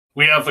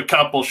We have a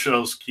couple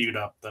shows queued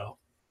up, though.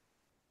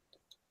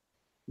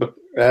 But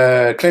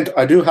Clint,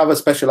 I do have a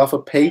special offer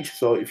page,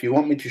 so if you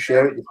want me to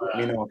share it, just let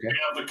me know, okay? We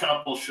have a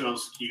couple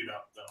shows queued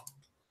up,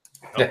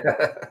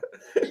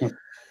 though.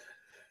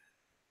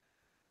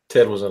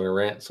 Ted was on a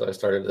rant, so I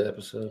started the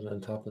episode on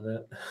top of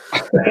that.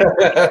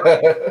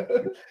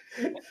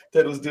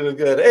 Ted was doing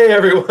good. Hey,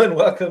 everyone.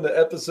 Welcome to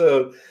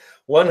episode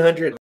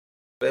 100 of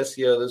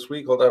SEO this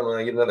week. Hold on when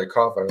I get another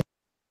cough.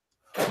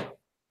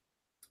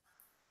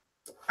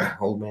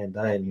 Old man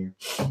dying here.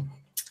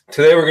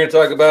 Today, we're going to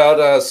talk about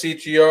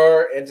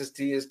CTR,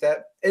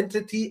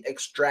 entity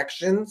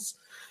extractions.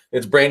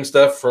 It's brain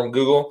stuff from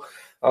Google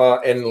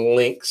and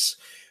links.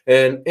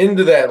 And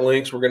into that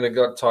links, we're going to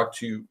go talk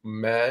to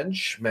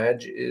Madge.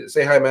 Madge is,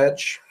 say hi,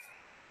 Madge.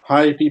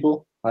 Hi,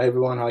 people. Hi,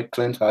 everyone. Hi,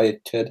 Clint. Hi,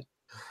 Ted.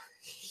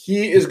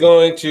 He is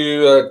going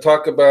to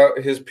talk about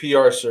his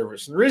PR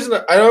service. And the reason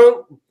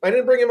I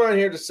didn't bring him on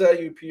here to sell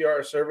you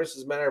PR service.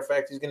 As a matter of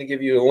fact, he's going to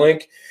give you a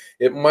link.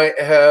 It might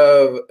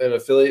have an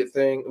affiliate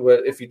thing,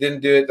 but if you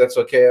didn't do it, that's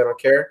okay. I don't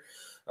care.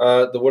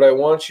 What I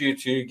want you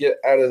to get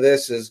out of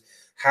this is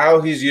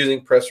how he's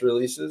using press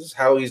releases,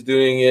 how he's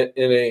doing it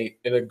in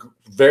a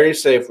very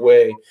safe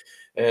way,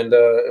 and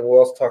we'll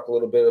also talk a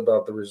little bit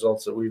about the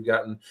results that we've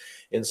gotten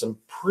in some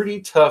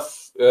pretty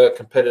tough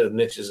competitive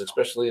niches,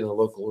 especially in the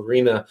local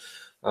arena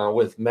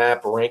with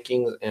map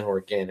rankings and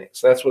organic.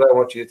 So that's what I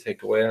want you to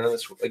take away out of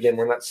this. Again,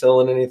 we're not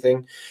selling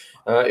anything.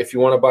 If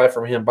you want to buy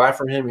from him, buy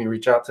from him. You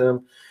reach out to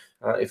him.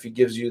 If he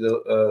gives you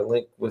the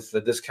link with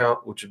the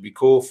discount, which would be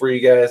cool for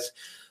you guys,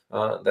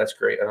 that's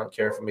great. I don't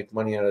care if I make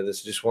money out of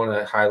this. I just want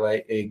to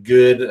highlight a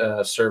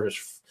good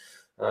service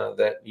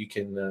that you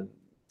can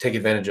take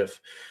advantage of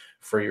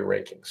for your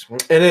rankings.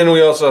 And then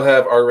we also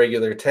have our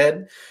regular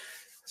Ted.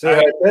 Say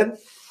hi, Ted.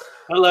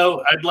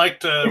 Hello. I'd like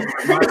to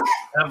remind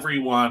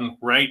everyone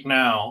right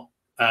now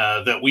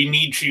that we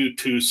need you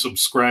to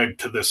subscribe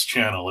to this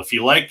channel. If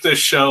you like this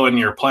show and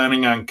you're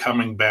planning on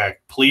coming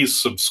back,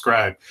 please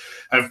subscribe.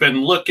 I've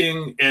been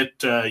looking at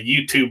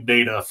YouTube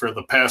data for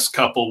the past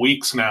couple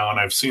weeks now, and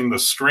I've seen the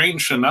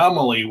strange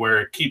anomaly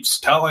where it keeps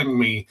telling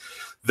me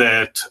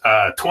that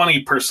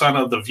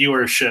 20% of the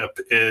viewership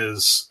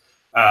is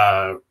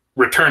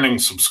returning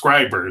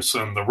subscribers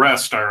and the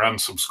rest are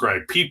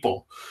unsubscribed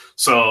people.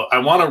 So I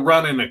want to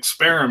run an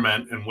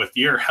experiment, and with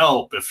your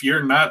help, if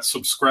you're not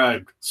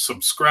subscribed,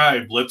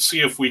 subscribe. Let's see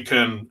if we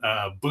can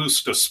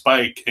boost a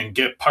spike and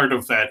get part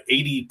of that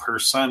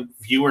 80%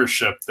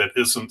 viewership that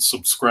isn't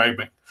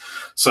subscribing.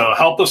 So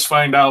help us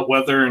find out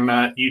whether or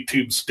not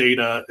YouTube's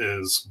data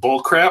is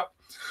bullcrap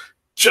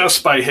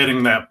just by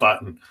hitting that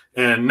button.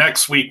 And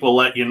next week, we'll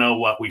let you know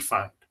what we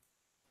find.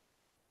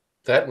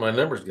 That my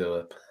numbers go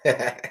up.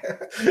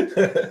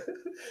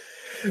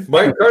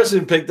 Mike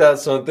Carson picked out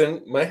something.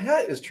 My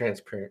hat is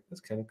transparent. That's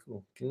kind of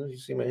cool. Can you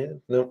see my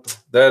head? Nope.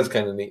 That is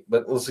kind of neat,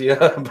 but we'll see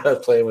how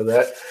about playing with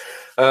that.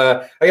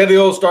 I got the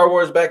old Star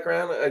Wars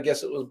background. I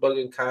guess it was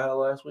bugging Kyle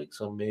last week,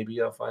 so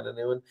maybe I'll find a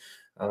new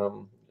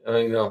one.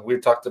 We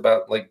talked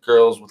about like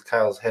girls with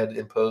Kyle's head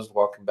imposed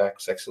walking back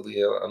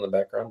sexily on the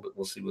background, but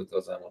we'll see what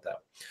goes on with that.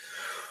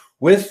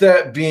 With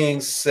that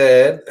being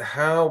said,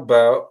 how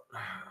about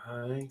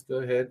I go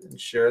ahead and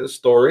share the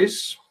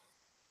stories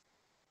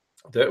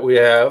that we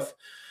have,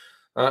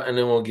 and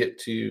then we'll get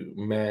to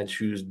Madge,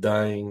 who's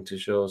dying to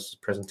show us the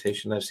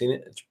presentation. I've seen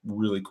it. It's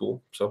really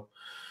cool. So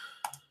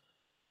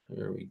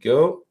there we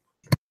go.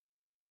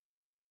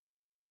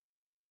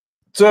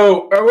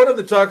 So I wanted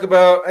to talk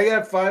about, I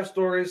got 5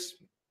 stories.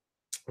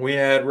 We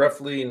had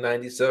roughly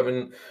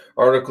 97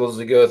 articles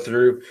to go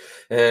through,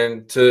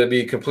 and to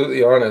be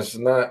completely honest,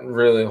 not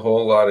really a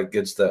whole lot of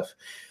good stuff.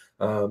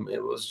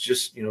 It was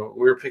just, we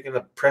were picking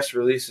up press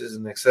releases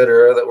and et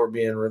cetera that were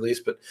being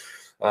released, but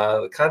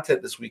the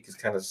content this week is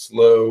kind of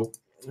slow,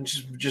 which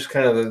is just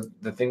kind of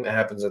the thing that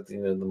happens at the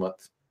end of the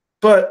month.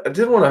 But I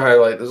did want to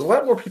highlight, there's a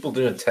lot more people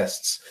doing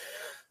tests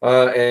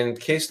and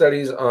case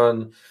studies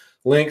on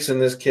links in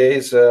this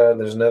case.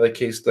 There's another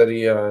case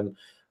study on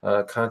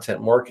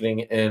content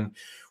marketing, and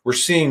we're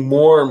seeing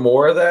more and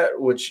more of that,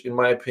 which in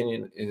my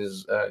opinion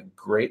is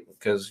great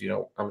because,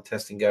 I'm a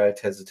testing guy,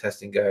 Ted's a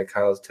testing guy,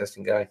 Kyle's a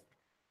testing guy.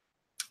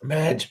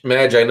 Madge,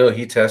 I know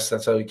he tests.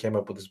 That's how he came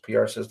up with his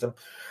PR system.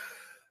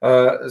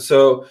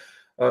 So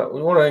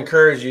we want to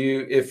encourage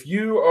you, if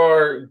you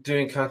are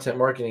doing content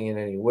marketing in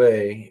any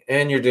way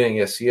and you're doing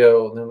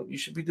SEO, then you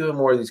should be doing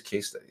more of these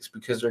case studies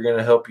because they're going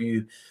to help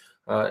you,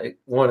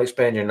 1,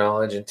 expand your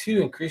knowledge, and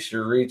 2, increase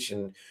your reach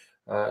and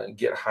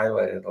get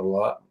highlighted a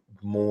lot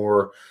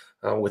more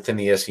within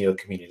the SEO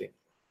community.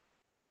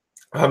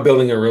 I'm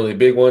building a really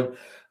big one.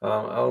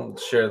 I'll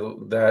share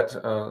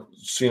that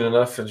soon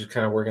enough and just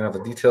kind of working out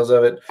the details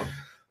of it.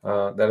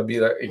 That'll be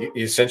like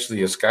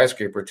essentially a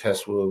skyscraper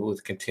test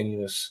with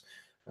continuous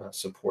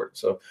support.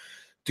 So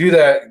do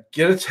that,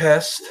 get a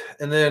test,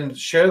 and then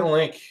share the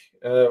link.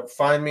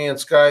 Find me on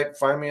Skype,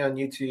 find me on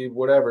YouTube,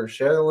 whatever.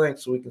 Share the link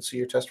so we can see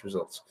your test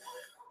results.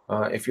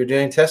 If you're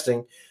doing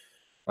testing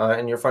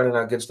and you're finding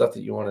out good stuff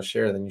that you want to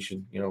share, then you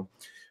should,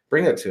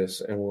 bring it to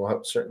us, and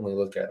we'll certainly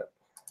look at it.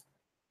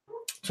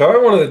 So I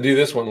wanted to do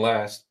this one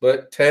last,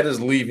 but Ted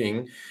is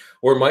leaving,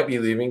 or might be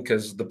leaving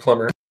because the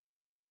plumber.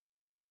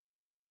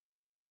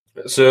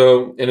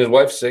 So, and his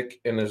wife's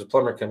sick, and there's a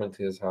plumber coming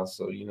to his house.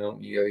 So, you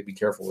gotta be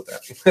careful with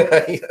that.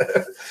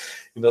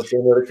 Don't say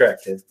no to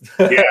crack, Ted.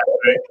 Yeah,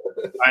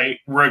 I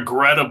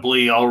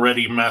regrettably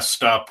already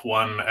messed up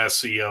one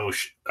SEO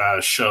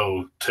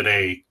show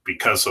today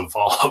because of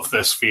all of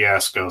this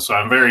fiasco. So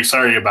I'm very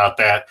sorry about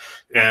that,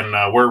 and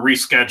we're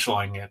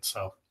rescheduling it.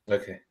 So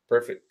okay,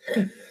 perfect.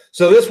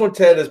 So this one,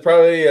 Ted, is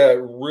probably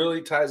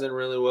really ties in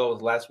really well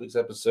with last week's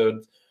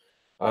episode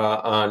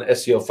on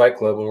SEO Fight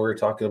Club when we were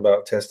talking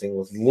about testing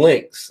with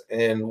links.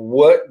 And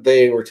what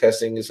they were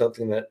testing is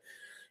something that,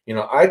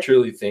 I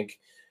truly think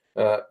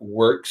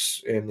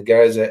works, and the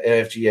guys at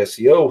NFG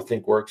SEO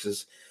think works,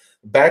 is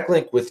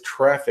backlink with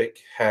traffic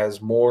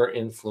has more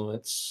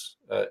influence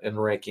in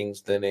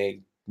rankings than a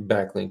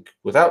backlink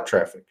without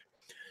traffic.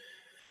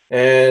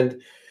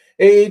 And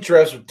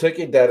Ahrefs took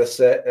a data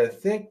set. I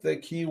think the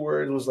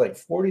keyword was like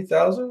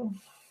 40,000.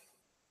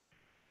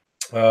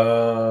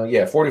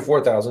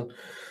 44,000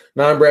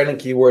 non-branding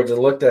keywords, and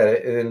looked at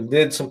it and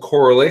did some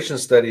correlation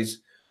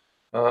studies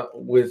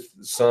with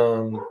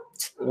some.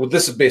 Well,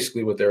 this is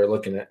basically what they were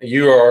looking at.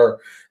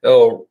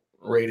 URL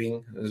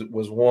rating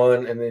was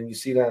one, and then you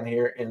see down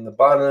here in the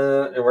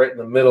bottom and right in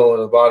the middle of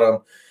the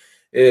bottom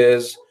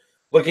is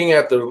looking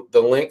at the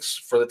links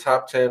for the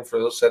top 10 for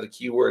those set of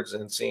keywords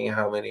and seeing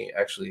how many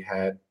actually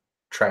had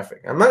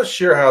traffic. I'm not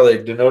sure how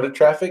they denoted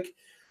traffic.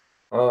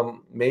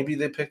 Maybe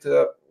they picked it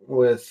up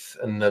with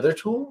another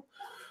tool.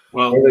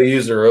 well, or they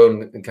use their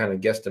own kind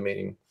of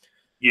guesstimating.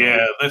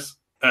 Yeah, this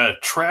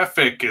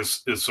traffic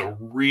is a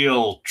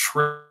real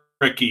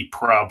tricky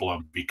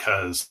problem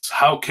because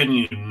how can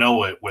you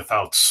know it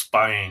without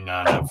spying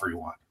on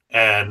everyone?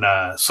 And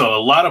so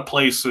a lot of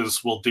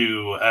places will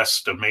do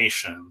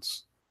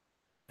estimations,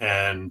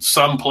 and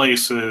some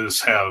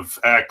places have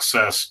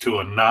access to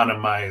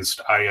anonymized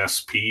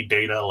ISP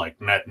data, like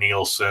Net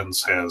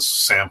Nielsen's has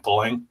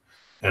sampling.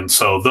 And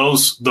so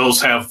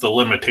those have the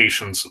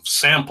limitations of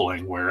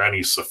sampling, where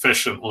any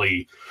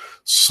sufficiently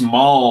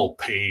small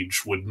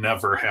page would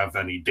never have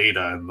any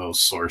data in those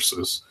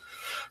sources.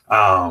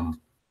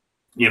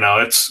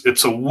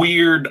 It's a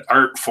weird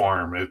art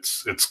form.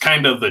 It's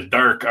kind of the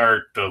dark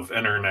art of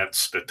internet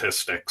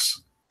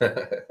statistics.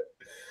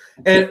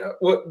 And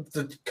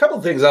the couple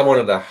of things I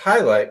wanted to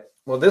highlight.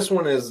 Well, this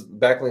one is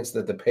backlinks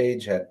that the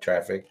page had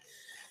traffic,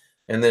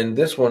 and then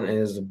this one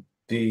is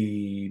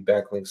the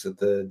backlinks that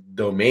the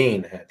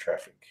domain had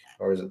traffic.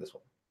 Or is it this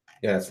one?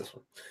 Yeah, it's this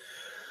one.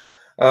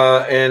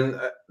 And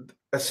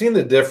I've seen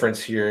the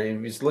difference here. If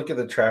you just look at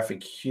the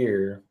traffic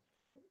here,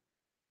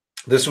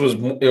 this was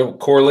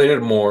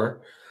correlated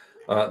more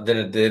than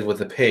it did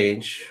with a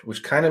page,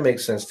 which kind of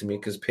makes sense to me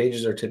because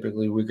pages are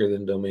typically weaker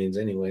than domains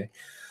anyway.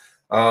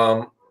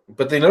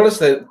 But they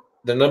noticed that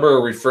the number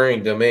of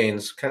referring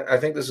domains, I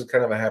think this is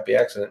kind of a happy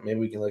accident.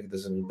 Maybe we can look at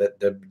this in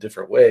a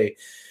different way.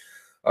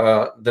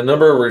 The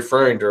number of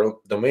referring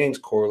domains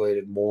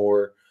correlated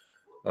more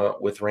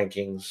with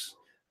rankings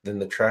than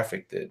the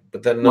traffic did.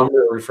 But that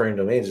number of referring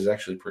domains is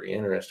actually pretty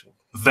interesting.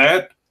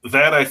 That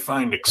I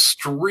find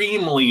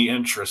extremely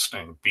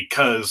interesting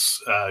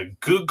because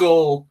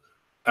Google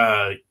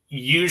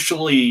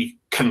usually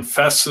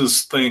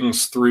confesses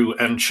things through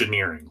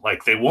engineering.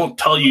 Like they won't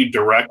tell you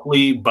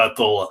directly, but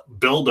they'll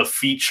build a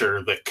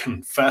feature that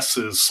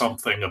confesses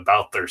something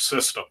about their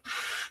system.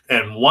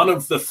 And one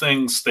of the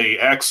things they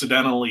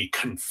accidentally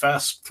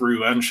confessed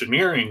through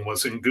engineering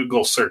was in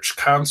Google Search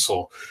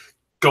Console.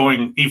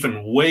 Going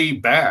even way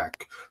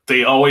back,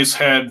 they always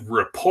had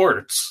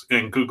reports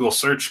in Google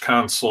Search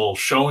Console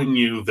showing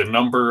you the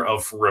number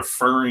of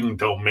referring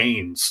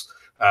domains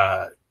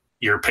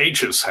your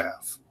pages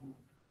have.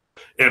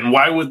 And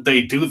why would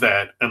they do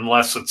that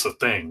unless it's a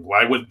thing?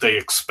 Why would they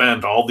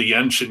expend all the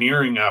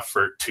engineering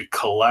effort to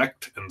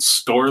collect and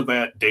store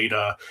that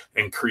data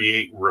and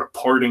create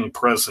reporting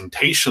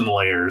presentation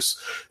layers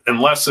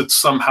unless it's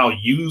somehow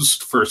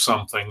used for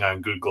something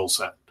on Google's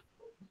end?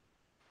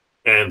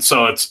 And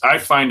so I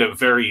find it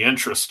very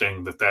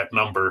interesting that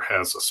number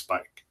has a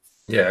spike.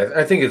 Yeah,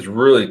 I think it's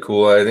really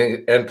cool. I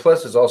think, and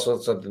plus it's also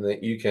something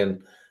that you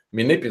can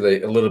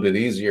manipulate a little bit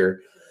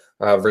easier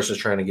versus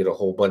trying to get a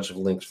whole bunch of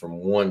links from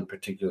one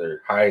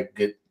particular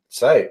good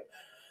site.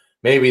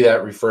 Maybe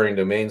that referring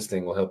domains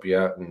thing will help you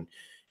out, and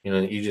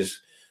you just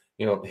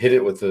hit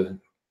it with the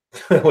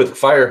with the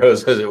fire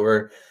hose, as it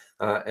were,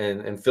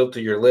 and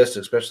filter your list,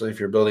 especially if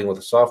you're building with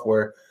a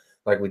software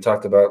like we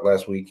talked about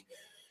last week.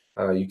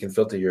 You can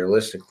filter your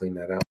list and clean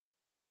that out.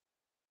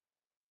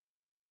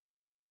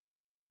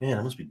 Man,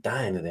 I must be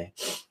dying today.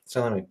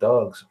 Sound like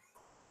dogs.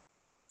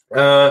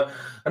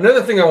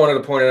 Another thing I wanted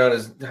to point out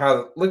is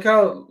look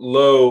how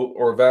low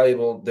or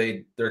valuable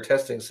their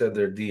testing said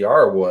their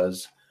DR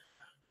was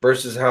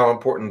versus how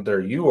important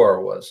their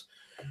UR was,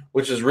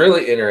 which is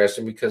really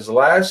interesting because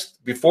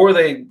before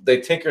they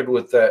tinkered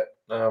with that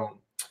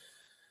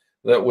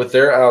with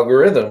their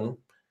algorithm,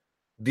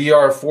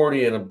 DR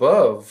 40 and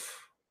above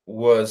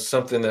was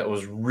something that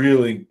was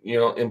really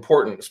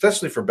important,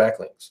 especially for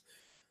backlinks.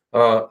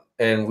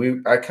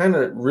 And I kind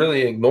of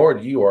really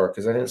ignored UR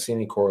because I didn't see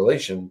any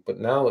correlation, but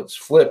now it's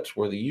flipped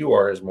where the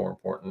UR is more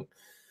important.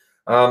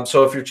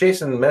 So if you're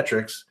chasing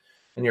metrics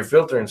and you're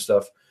filtering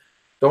stuff,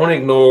 don't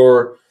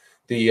ignore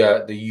the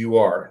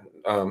UR,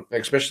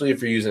 especially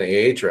if you're using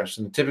Ahrefs.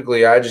 And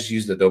typically, I just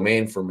use the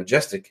domain for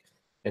Majestic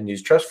and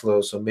use Trust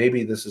Flow. So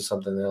maybe this is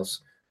something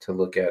else to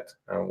look at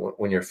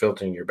when you're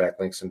filtering your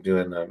backlinks and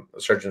doing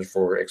searches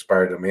for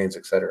expired domains,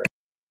 etc.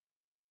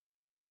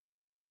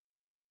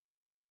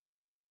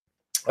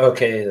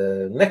 Okay,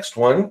 the next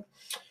one.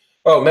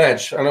 Oh,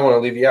 Madge, I don't want to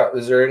leave you out.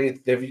 Is there any?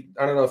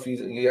 I don't know if you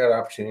got an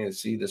opportunity to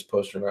see this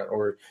post or not,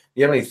 or do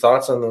you have any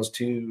thoughts on those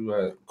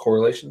two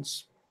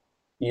correlations?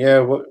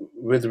 Yeah,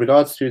 with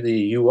regards to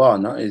the UR,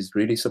 that is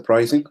really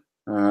surprising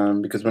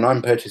because when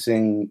I'm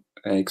purchasing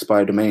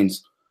expired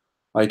domains,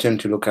 I tend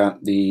to look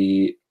at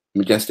the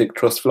Majestic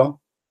Trust Flow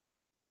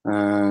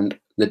and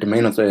the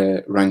domain of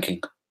the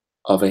ranking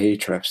of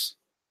Ahrefs.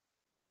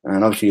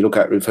 And obviously you look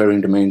at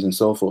referring domains and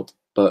so forth,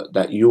 but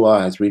that UR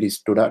has really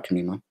stood out to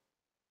me, man.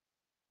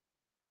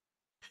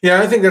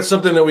 Yeah, I think that's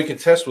something that we can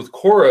test with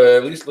Quora,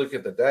 at least look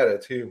at the data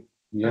too.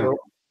 Yeah.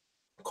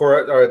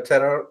 Quora or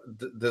 10 out,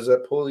 does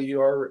that pull the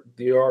UR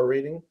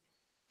rating?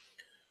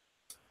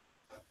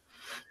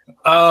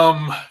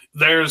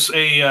 There's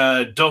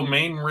a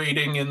domain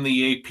rating in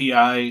the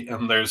API,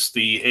 and there's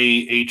the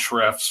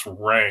Ahrefs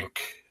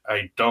rank.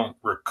 I don't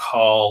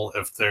recall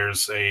if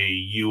there's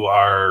a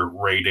UR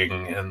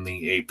rating in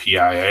the API.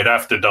 I'd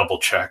have to double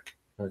check.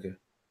 Okay.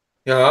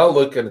 Yeah, I'll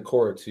look in the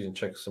Quora too and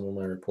check some of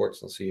my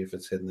reports and see if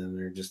it's hidden in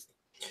there. Just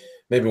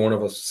maybe one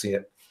of us will see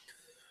it.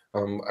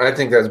 I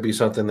think that would be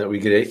something that we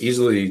could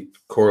easily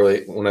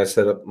correlate when I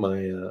set up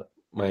my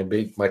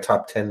my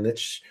top 10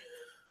 niche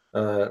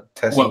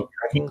testing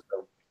tracking.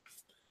 So.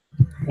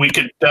 We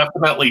could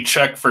definitely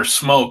check for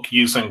smoke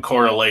using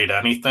Correlate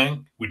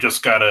Anything. We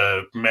just got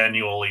to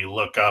manually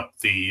look up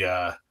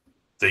the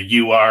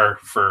UR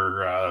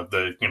for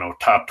the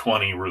top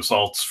 20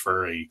 results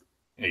for a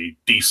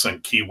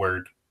decent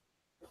keyword.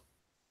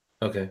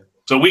 Okay.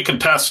 So we can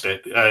test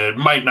it. It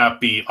might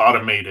not be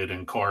automated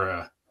in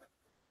Quora.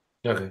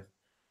 Okay.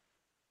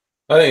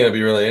 I think it'd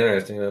be really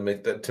interesting to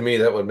make that. To me,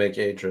 that would make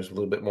Ahrefs a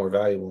little bit more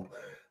valuable,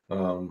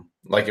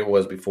 like it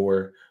was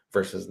before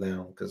versus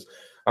now. Because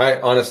I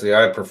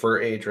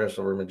prefer Ahrefs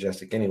over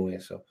Majestic anyway.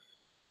 So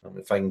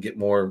if I can get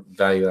more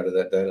value out of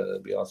that data,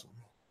 that'd be awesome.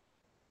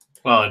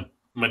 Well,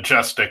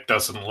 Majestic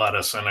doesn't let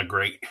us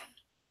integrate.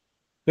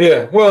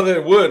 Yeah, well,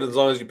 it would as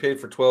long as you paid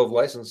for 12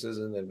 licenses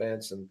in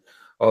advance and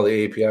all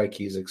the API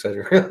keys,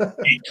 etc.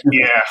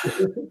 Yeah.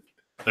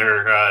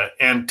 They're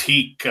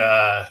antique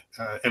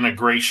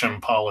integration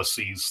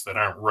policies that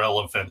aren't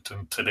relevant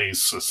in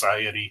today's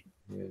society.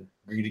 Yeah,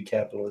 greedy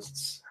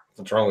capitalists.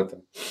 What's wrong with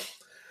them?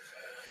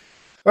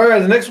 All right,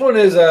 the next one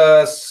is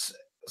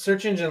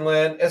Search Engine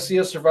Land,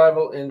 SEO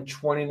Survival in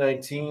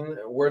 2019.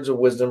 Words of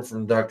wisdom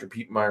from Dr.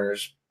 Pete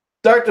Myers.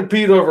 Dr.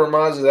 Pete over at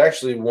Moz is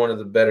actually one of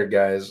the better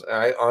guys.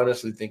 I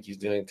honestly think he's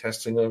doing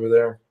testing over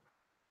there.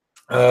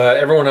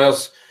 Everyone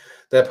else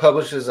that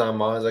publishes on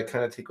Moz, I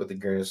kind of take with a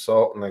grain of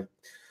salt, and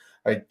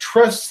I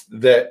trust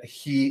that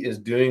he is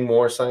doing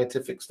more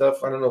scientific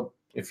stuff. I don't know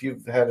if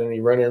you've had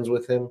any run-ins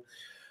with him,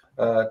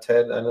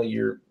 Ted. I know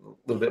you're a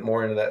little bit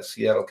more into that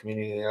Seattle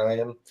community than I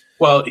am.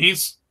 Well,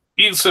 he's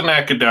an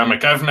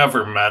academic. I've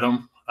never met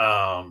him,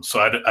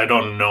 so I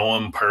don't know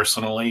him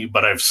personally,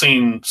 but I've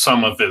seen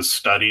some of his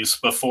studies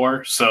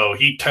before. So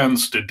he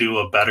tends to do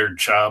a better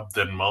job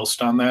than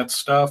most on that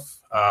stuff.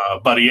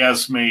 But he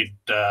has made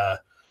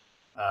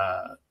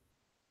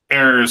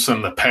errors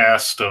in the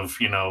past of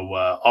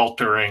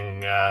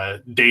altering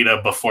data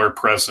before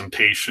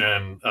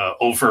presentation,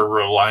 over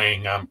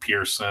relying on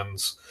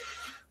Pearson's.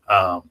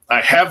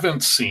 I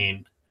haven't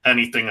seen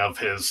anything of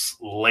his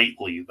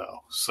lately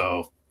though,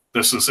 so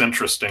this is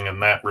interesting in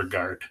that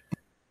regard.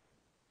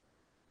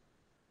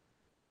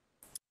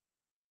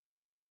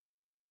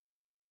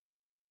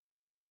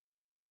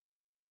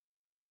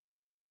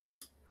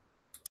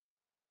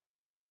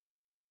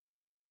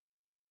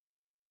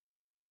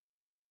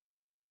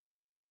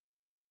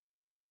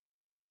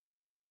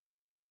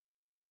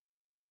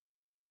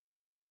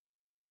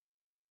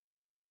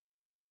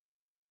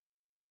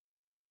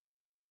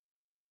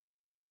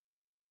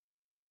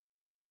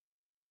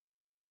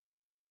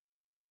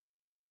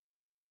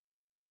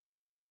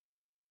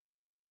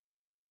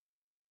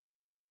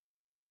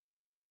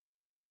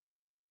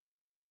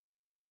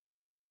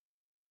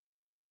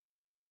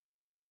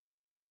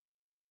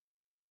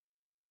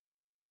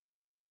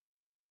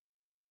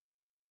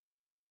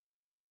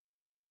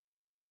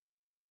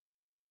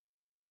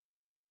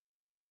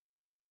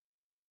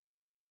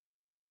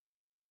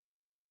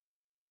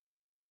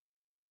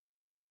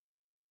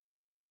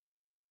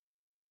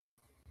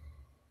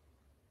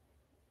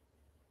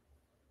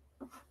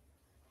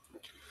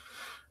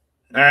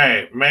 All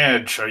right,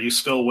 Madge, are you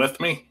still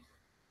with me?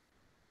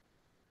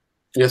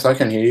 Yes, I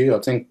can hear you. I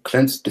think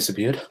Clint's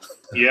disappeared.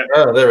 Yeah.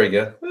 Oh, there we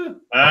go.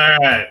 All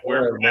right,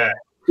 we're back.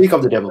 Speak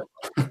of the devil.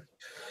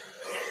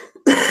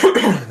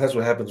 That's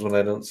what happens when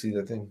I don't see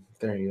the thing.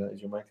 There you go.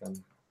 Is your mic on?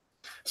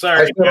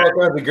 Sorry. I said all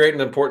kinds of great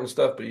and important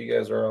stuff, but you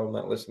guys are all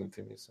not listening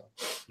to me. So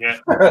yeah,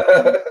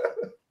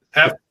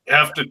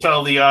 have to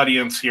tell the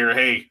audience here,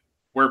 hey,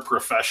 we're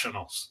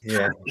professionals.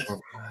 Yeah,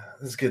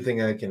 it's a good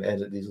thing I can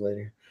edit these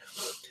later.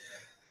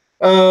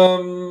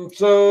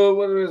 So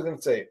what was I going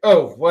to say?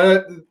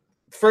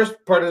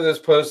 First part of this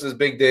post is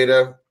big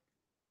data,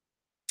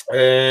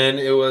 and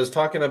it was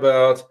talking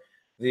about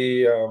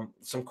the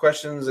some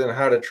questions and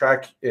how to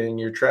track in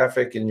your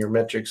traffic and your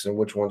metrics and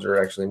which ones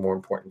are actually more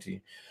important to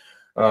you.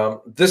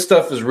 This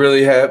stuff is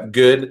really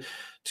good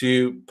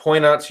to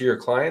point out to your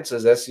clients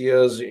as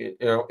SEOs. You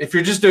know, if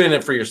you're just doing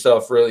it for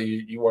yourself, really,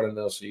 you want to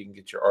know so you can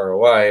get your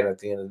ROI. And at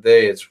the end of the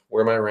day, it's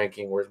where am I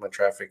ranking, where's my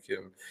traffic,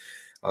 and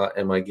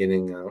am I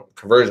getting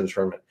conversions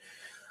from it?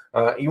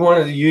 You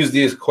want to use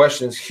these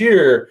questions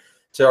here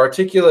to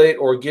articulate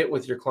or get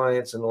with your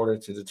clients in order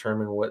to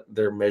determine what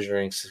they're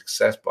measuring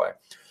success by.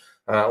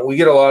 We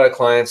get a lot of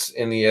clients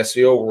in the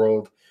SEO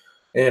world,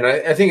 and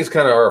I think it's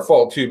kind of our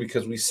fault too,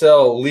 because we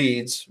sell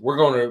leads. We're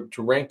going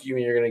to rank you,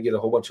 and you're going to get a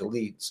whole bunch of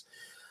leads.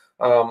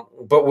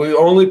 But we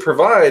only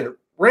provide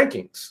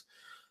rankings.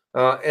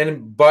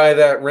 And by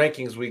that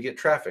rankings, we get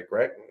traffic,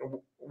 right?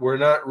 We're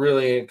not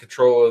really in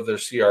control of their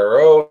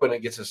CRO, and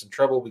it gets us in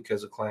trouble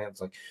because the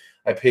client's like,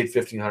 I paid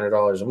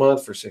 $1,500 a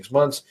month for 6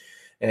 months,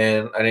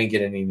 and I didn't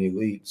get any new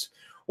leads.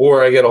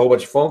 Or I get a whole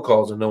bunch of phone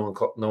calls and no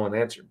one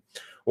answered.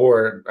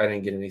 Or I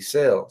didn't get any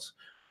sales.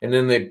 And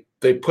then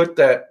they put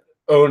that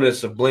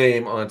onus of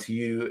blame onto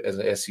you as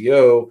an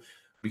SEO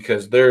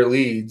because their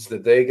leads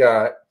that they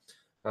got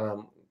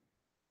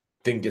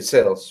didn't get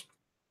sales.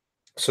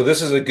 So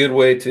this is a good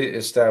way to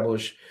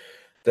establish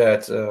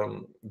that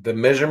the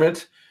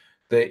measurement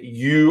that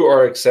you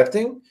are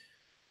accepting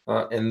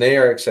and they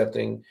are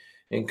accepting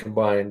and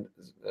combined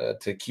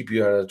to keep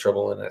you out of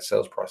trouble in that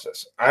sales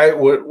process.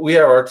 We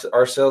have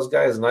our sales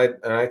guys, and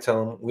I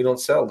tell them we don't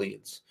sell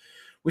leads.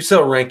 We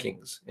sell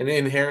rankings, and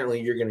inherently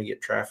you're going to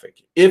get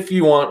traffic. If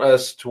you want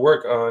us to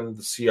work on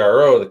the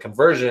CRO, the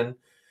conversion,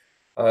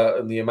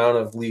 the amount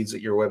of leads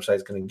that your website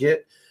is going to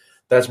get,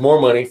 that's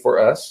more money for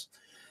us.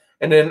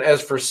 And then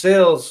as for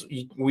sales,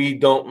 we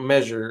don't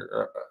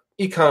measure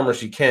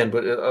e-commerce. You can,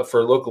 but for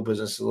a local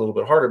business, it's a little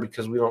bit harder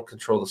because we don't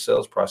control the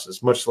sales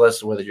process, much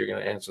less whether you're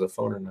going to answer the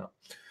phone or not.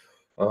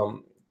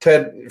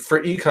 Ted,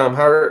 for e-com,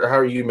 how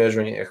are you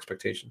measuring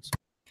expectations?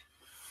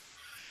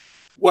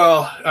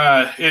 Well,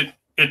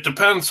 it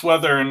depends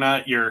whether or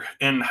not you're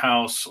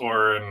in-house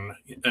or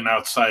an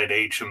outside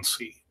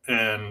agency.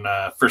 And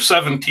for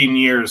 17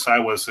 years, I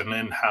was an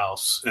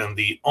in-house. And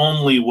the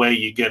only way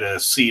you get a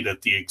seat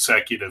at the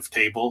executive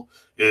table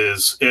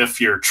is if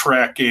you're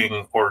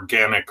tracking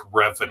organic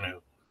revenue.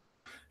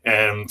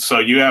 And so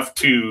you have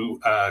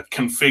to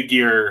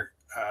configure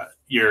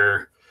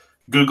your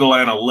Google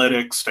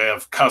Analytics to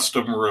have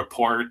custom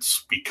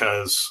reports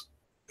because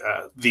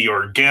the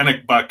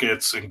organic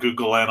buckets in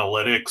Google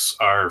Analytics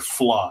are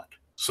flawed.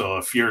 So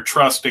if you're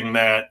trusting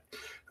that,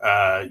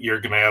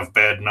 you're going to have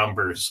bad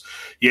numbers.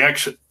 You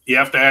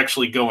have to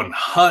actually go and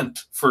hunt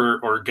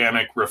for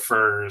organic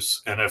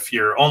refers. And if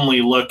you're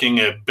only looking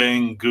at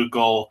Bing,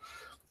 Google,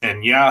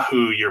 and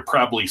Yahoo, you're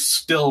probably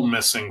still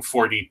missing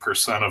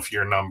 40% of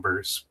your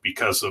numbers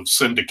because of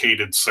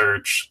syndicated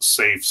search,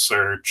 safe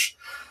search,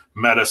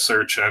 meta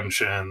search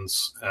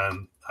engines,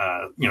 and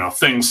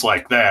things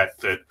like that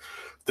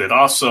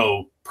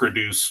also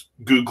produce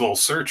Google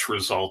search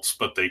results,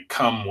 but they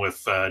come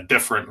with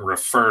different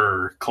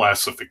refer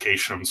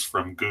classifications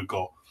from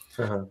Google.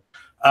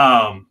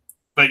 Uh-huh.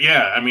 But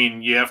yeah, I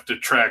mean, you have to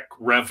track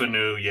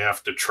revenue, you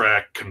have to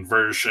track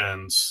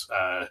conversions.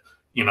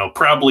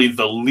 Probably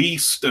the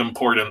least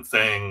important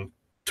thing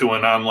to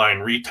an online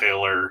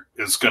retailer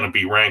is going to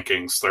be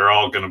rankings. They're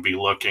all going to be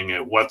looking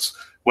at what's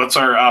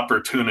our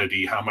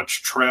opportunity, how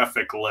much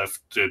traffic lift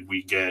did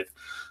we get,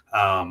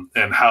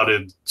 and how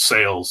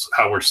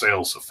were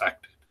sales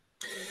affected.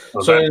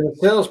 So in the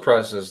sales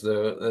process,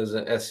 though, as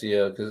an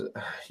SEO, because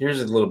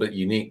here's a little bit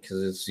unique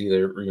because it's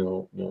either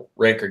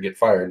rank or get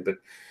fired. But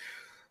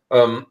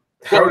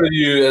how do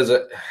you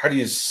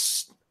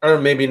I don't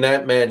know, maybe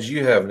not, Madge,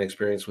 you have an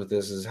experience with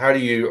this. Is how do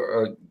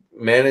you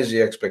manage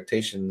the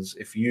expectations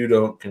if you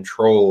don't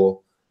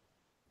control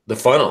the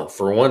funnel?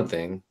 For one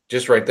thing,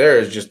 just right there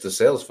is just the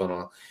sales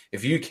funnel.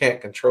 If you can't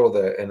control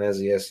that, and as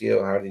the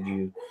SEO,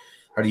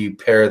 how do you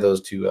pair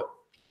those two up?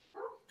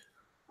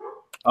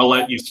 I'll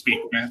let you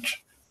speak,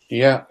 Madge.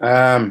 Yeah,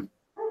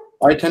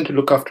 I tend to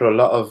look after a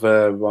lot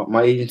of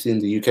my agency in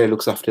the UK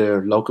looks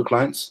after local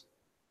clients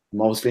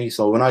mostly.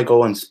 So when I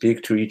go and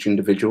speak to each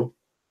individual,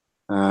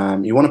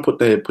 you want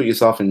to put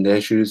yourself in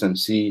their shoes and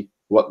see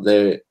what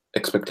their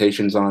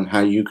expectations are and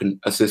how you can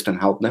assist and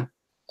help them.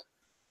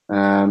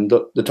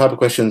 The type of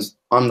questions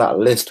on that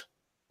list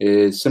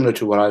is similar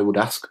to what I would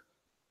ask.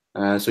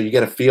 So you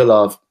get a feel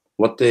of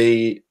what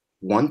they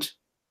want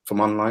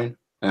from online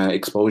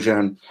exposure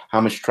and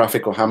how much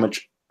traffic or how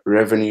much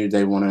revenue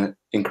they want to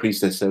increase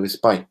their service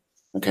by.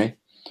 Okay.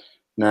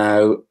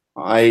 Now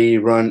I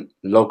run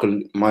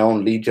my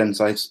own lead gen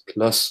sites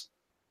plus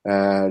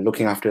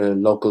looking after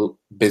local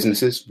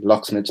businesses,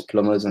 locksmiths,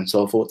 plumbers, and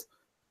so forth.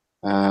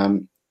 I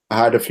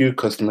had a few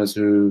customers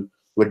who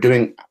were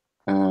doing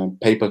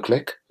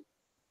pay-per-click,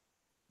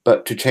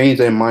 but to change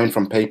their mind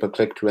from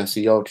pay-per-click to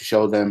SEO, to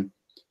show them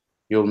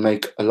you'll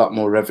make a lot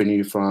more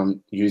revenue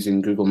from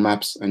using Google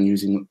Maps and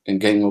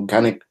getting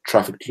organic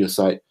traffic to your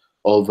site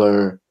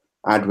over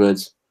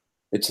AdWords.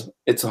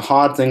 It's a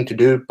hard thing to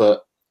do,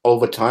 but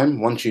over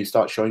time, once you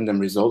start showing them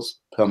results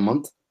per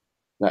month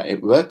that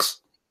it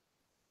works,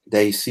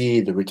 they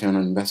see the return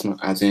on investment,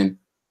 as in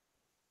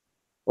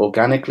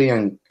organically,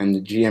 and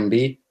the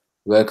GMB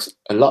works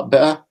a lot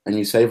better, and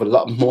you save a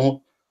lot more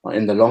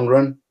in the long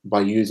run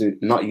by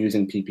not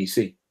using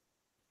PPC.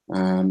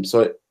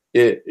 So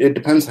it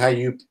depends how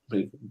you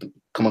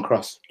come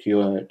across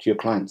to your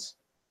clients.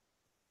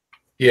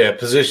 Yeah,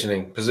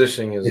 positioning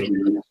is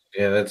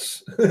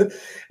that's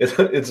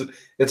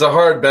it's a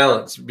hard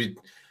balance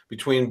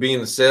between being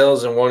the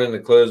sales and wanting to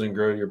close and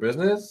grow your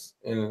business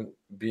and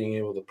being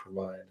able to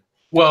provide.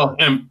 Well,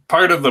 and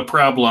part of the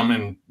problem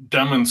in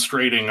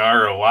demonstrating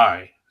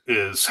ROI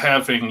is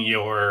having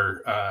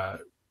your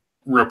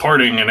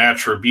reporting and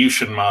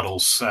attribution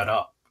models set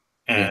up.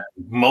 And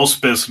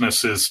most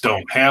businesses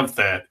don't have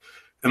that.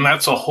 And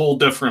that's a whole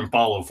different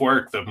ball of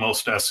work that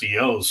most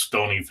SEOs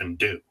don't even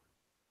do.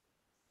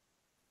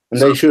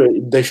 And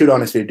they should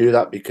honestly do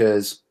that,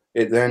 because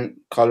it then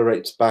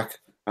correlates back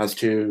as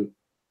to,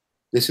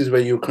 this is where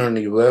you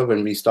currently were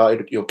when we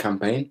started your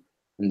campaign,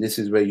 and this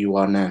is where you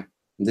are now.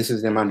 And this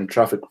is the amount of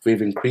traffic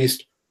we've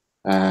increased.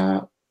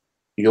 To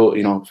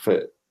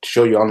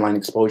show your online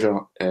exposure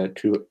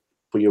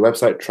for your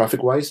website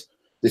traffic wise,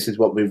 this is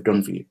what we've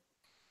done for you.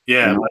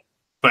 Yeah,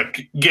 but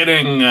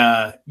getting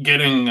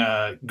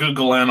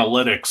Google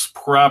Analytics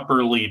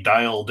properly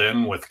dialed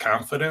in with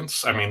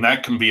confidence, I mean,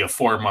 that can be a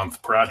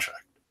 4-month project.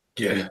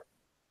 Yeah.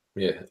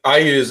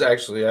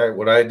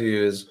 What I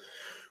do is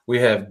we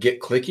have Get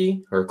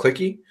Clicky or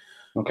Clicky,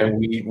 and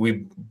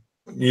we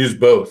use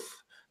both,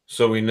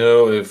 so we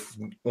know if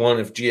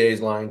GA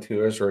is lying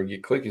to us or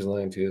Get Clicky is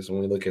lying to us, and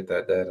we look at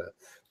that data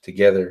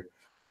together,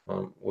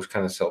 which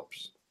kind of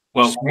helps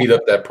speed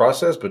up that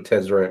process. But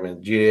Ted's right,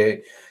 man.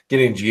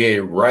 Getting GA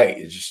right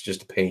is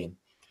just a pain.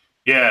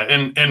 Yeah,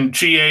 and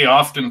GA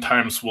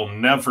oftentimes will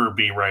never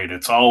be right.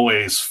 It's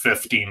always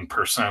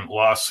 15%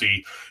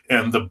 lossy.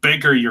 And the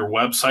bigger your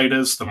website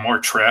is, the more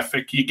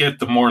traffic you get,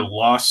 the more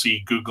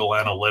lossy Google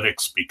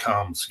Analytics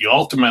becomes. You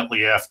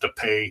ultimately have to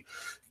pay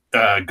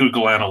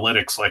Google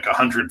Analytics like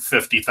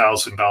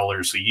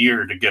 $150,000 a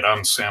year to get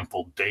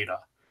unsampled data.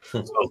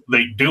 So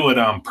they do it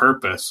on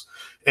purpose.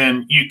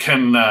 And you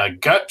can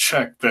gut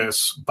check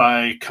this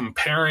by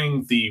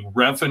comparing the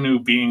revenue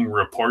being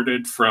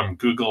reported from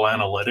Google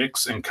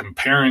Analytics and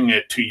comparing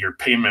it to your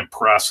payment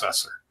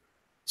processor.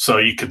 So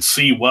you can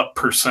see what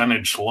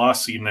percentage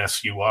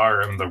lossiness you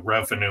are in the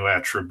revenue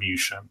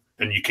attribution.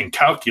 And you can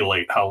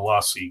calculate how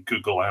lossy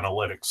Google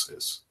Analytics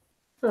is.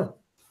 Oh,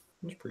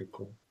 that's pretty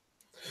cool.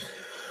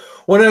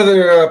 One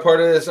other part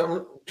of this,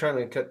 I'm trying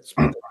to cut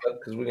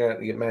because we got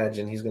to get Madge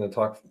and he's going to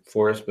talk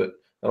for us, but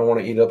I don't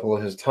want to eat up all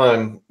of his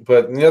time.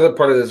 But the other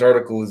part of this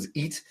article is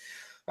EAT.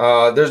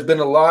 There's been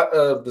a lot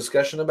of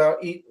discussion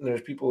about EAT, and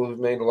there's people who've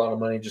made a lot of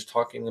money just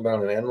talking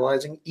about and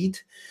analyzing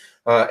EAT.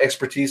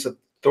 Expertise,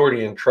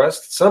 authority, and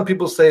trust. Some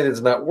people say that it's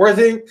not worth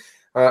it,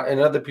 and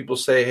other people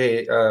say,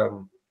 hey,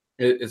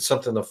 it's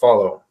something to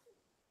follow.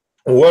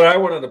 What I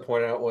wanted to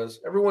point out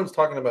was everyone's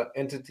talking about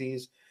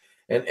entities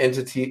and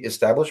entity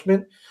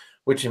establishment,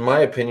 which in my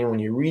opinion, when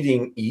you're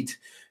reading EAT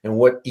and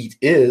what EAT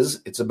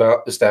is, it's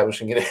about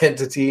establishing an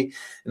entity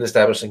and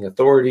establishing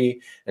authority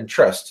and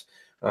trust.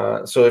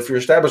 So if you're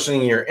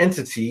establishing your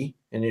entity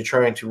and you're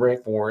trying to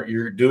rank more,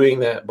 you're doing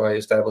that by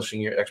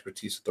establishing your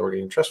expertise,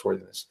 authority, and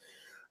trustworthiness.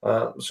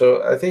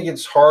 So I think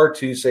it's hard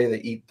to say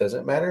that EAT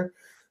doesn't matter.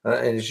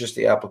 And it's just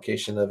the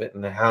application of it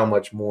and how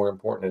much more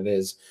important it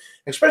is,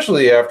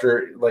 especially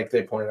after, like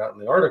they pointed out in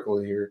the article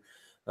here,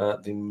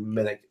 the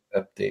Medic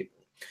update.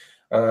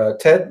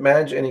 Ted,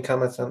 Madge, any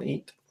comments on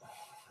EAT?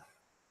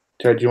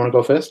 Ted, do you want to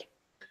go first?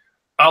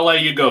 I'll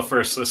let you go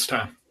first this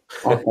time.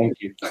 Oh, thank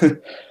you.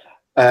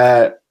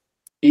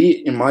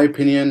 EAT, in my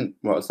opinion,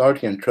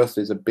 authority and trust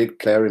is a big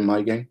player in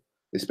my game,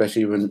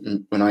 especially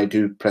when I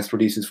do press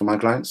releases for my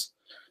clients.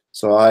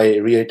 So I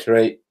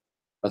reiterate,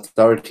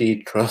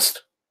 authority,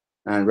 trust,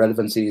 and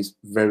relevancy is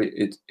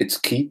it's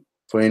key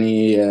for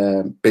any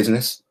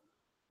business.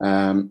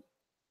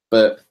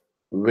 But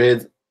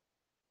with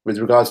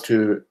regards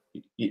to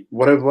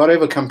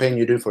whatever campaign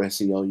you do for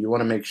SEO, you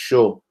want to make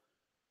sure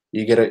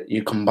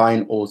you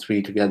combine all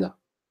three together.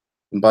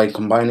 And by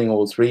combining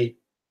all three,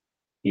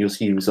 you'll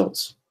see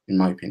results, in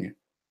my opinion.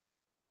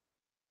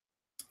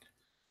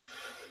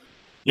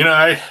 You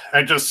know,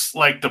 I just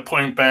like to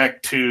point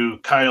back to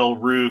Kyle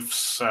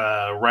Roof's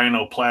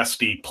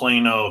rhinoplasty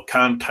Plano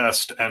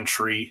contest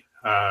entry.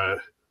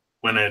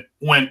 When it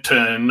went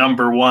to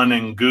number 1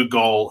 in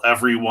Google,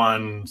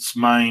 everyone's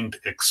mind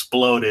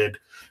exploded.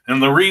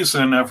 And the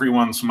reason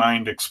everyone's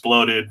mind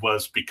exploded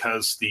was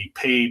because the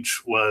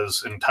page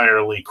was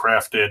entirely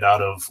crafted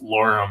out of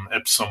lorem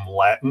ipsum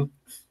Latin.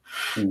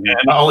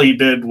 And all he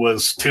did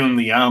was tune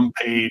the on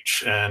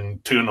page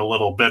and tune a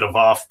little bit of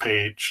off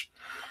page.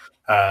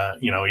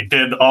 He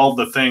did all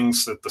the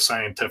things that the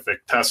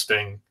scientific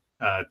testing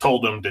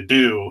told him to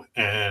do,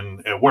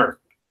 and it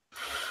worked.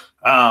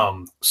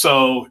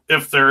 So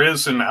if there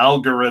is an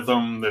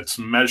algorithm that's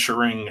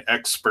measuring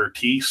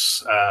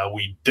expertise,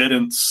 we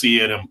didn't see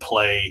it in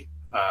play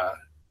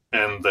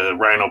in the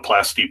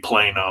rhinoplasty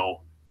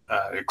plano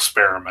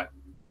experiment.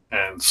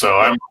 And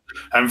so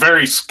I'm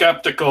very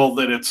skeptical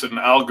that it's an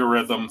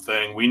algorithm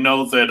thing. We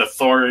know that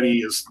authority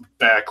is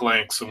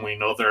backlinks, and we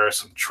know there are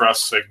some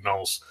trust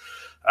signals,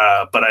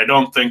 but I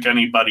don't think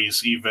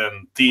anybody's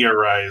even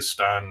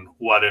theorized on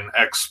what an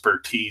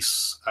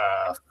expertise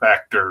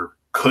factor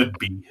could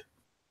be.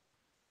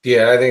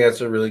 Yeah, I think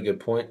that's a really good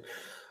point,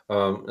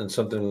 and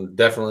something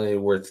definitely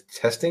worth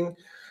testing.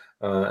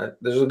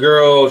 There's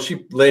a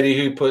lady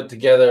who put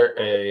together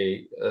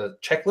a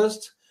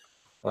checklist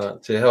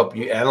to help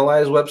you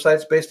analyze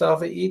websites based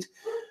off of EAT.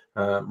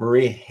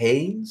 Marie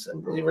Hayes, I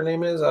believe her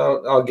name is.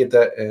 I'll get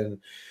that and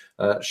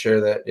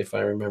share that if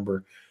I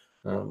remember.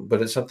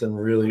 But it's something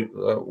really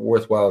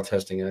worthwhile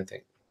testing, I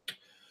think.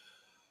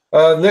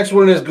 Next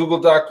one is Google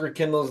Doc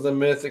rekindles the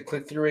myth that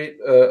click-through rate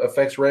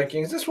affects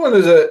rankings. This one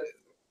is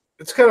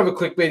it's kind of a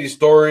clickbaity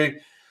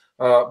story,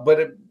 but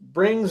it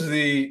brings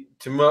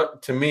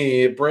to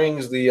me, it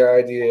brings the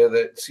idea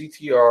that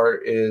CTR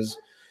is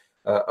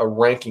a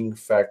ranking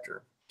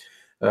factor.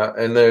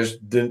 And there's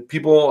the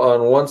people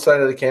on one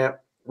side of the camp.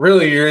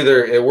 Really, you're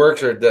either it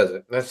works or it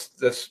doesn't. That's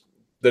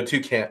the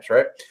two camps,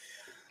 right?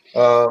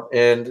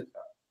 And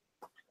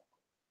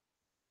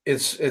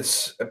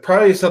it's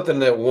probably something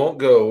that won't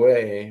go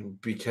away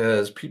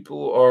because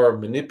people are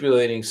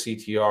manipulating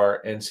CTR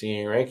and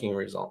seeing ranking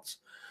results.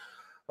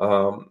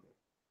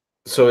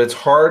 So it's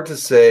hard to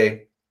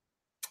say,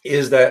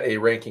 is that a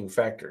ranking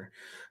factor?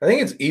 I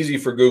think it's easy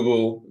for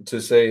Google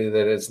to say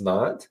that it's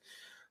not.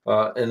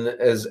 And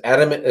as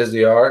adamant as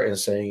they are in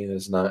saying it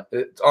is not,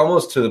 it's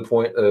almost to the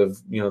point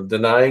of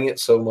denying it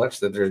so much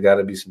that there's got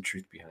to be some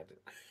truth behind it.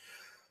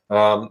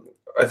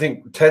 I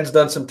think Ted's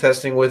done some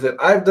testing with it.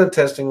 I've done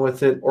testing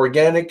with it.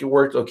 Organic, it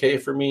worked okay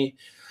for me.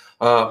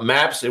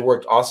 Maps, it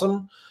worked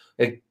awesome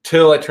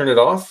until I turned it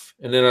off,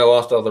 and then I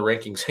lost all the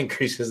rankings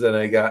increases that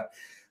I got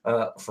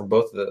from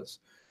both of those.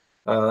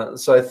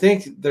 So I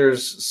think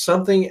there's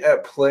something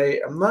at play.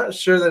 I'm not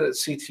sure that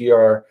it's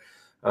CTR.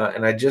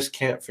 And I just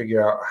can't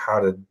figure out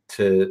how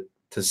to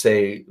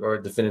say or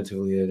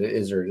definitively that it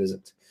is or it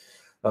isn't.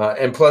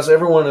 And plus,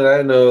 everyone that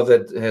I know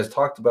that has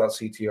talked about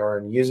CTR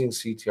and using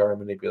CTR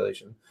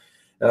manipulation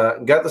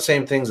got the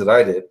same things that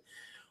I did.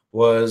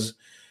 Was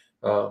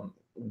the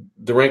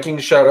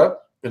rankings shot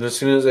up, and as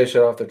soon as they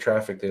shut off the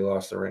traffic, they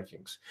lost the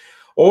rankings.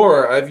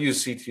 Or I've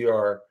used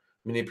CTR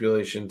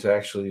manipulation to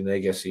actually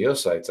neg SEO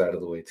sites out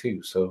of the way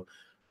too. So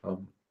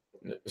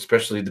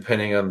especially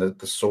depending on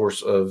the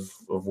source of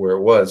where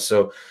it was.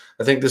 So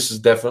I think this is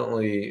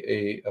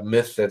definitely a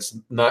myth that's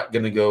not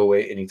going to go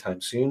away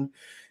anytime soon.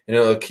 And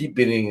it'll keep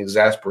being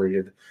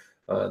exasperated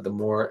the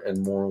more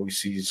and more we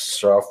see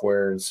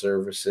software and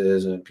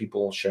services and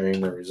people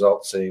sharing their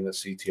results saying that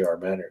CTR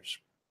matters.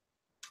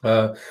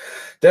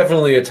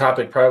 Definitely a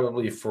topic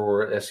probably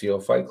for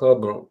SEO Fight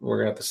Club, but we're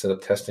going to have to set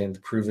up testing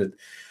to prove it,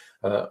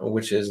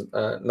 which is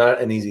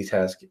not an easy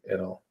task at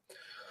all.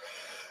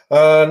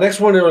 Next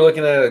one that we're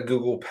looking at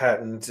Google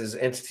patent is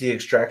entity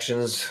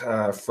extractions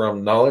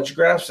from knowledge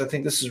graphs. I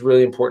think this is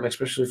really important,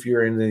 especially if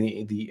you're in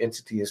the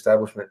entity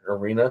establishment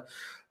arena.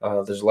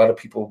 There's a lot of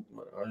people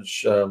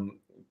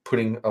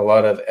putting a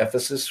lot of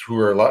emphasis who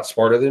are a lot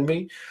smarter than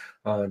me.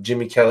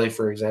 Jimmy Kelly,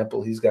 for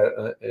example, he's got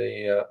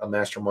a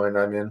mastermind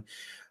I'm in.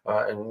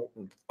 And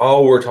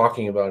all we're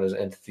talking about is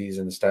entities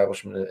and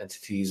establishment of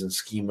entities and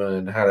schema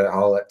and how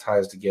all that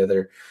ties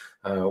together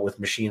with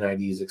machine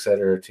IDs, et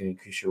cetera, to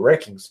increase your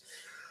rankings.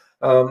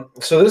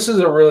 So this is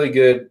a really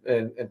good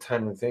and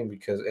timely thing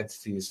because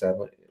entity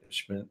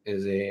establishment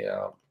is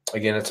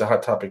again, it's a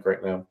hot topic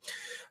right now.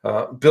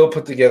 Bill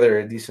put together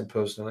a decent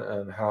post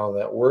on how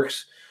that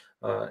works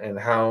and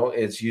how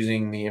it's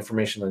using the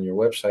information on your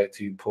website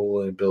to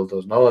pull and build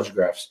those knowledge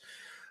graphs.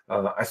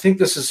 I think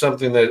this is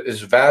something that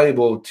is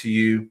valuable to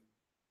you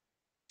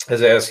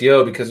as an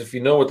SEO because if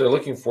you know what they're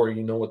looking for,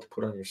 you know what to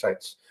put on your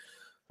sites.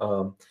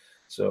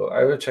 So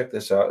I would check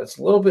this out. It's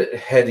a little bit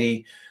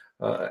heady.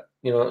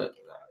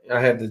 I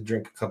had to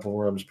drink a couple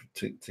rums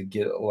to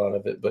get a lot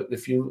of it. But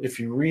if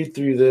you read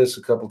through this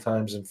a couple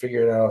times and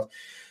figure it out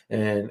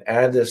and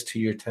add this to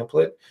your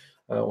template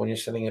when you're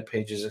sending it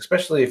pages,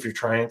 especially if you're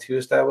trying to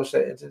establish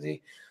that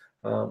entity,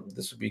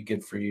 this would be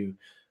good for you.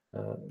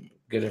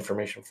 Good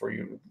information for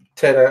you.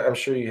 Ted, I'm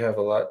sure you have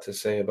a lot to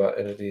say about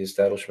entity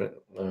establishment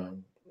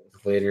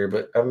later,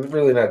 but I'm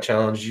really not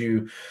challenged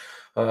you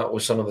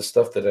with some of the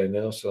stuff that I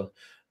know. So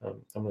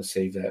I'm going to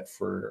save that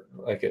for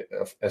like a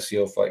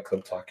SEO Fight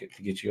Club talk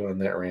to get you on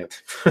that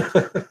rant.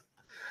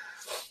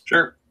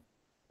 Sure.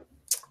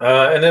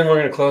 And then we're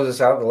going to close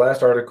this out. The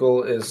last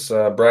article is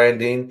Brian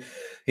Dean.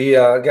 He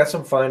got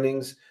some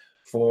findings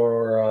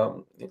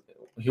for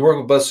he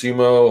worked with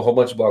BuzzSumo, a whole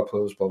bunch of blog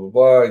posts, blah, blah,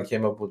 blah, and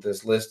came up with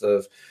this list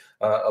of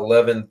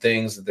 11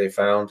 things that they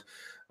found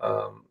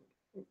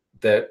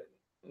that,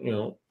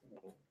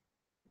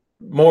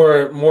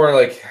 more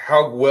like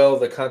how well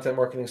the content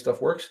marketing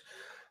stuff works.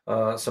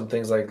 Some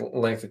things like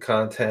length of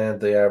content,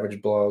 the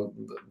average blog,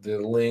 the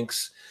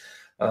links,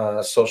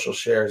 social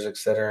shares,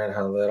 etc., and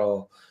how that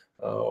all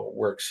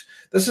works.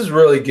 This is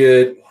really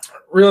good.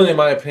 Really, in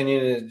my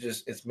opinion,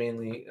 it's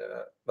mainly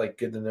like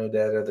good to know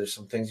data. There's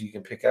some things you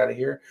can pick out of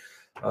here,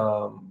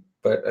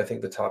 but I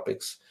think the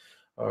topics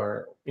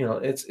are,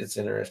 it's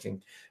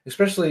interesting,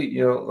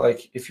 especially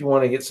like if you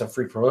want to get some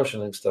free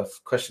promotion and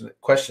stuff.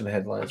 Question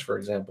headlines, for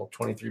example,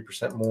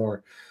 23%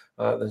 more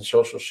than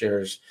social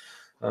shares.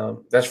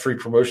 That's free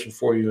promotion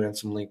for you and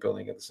some link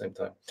building at the same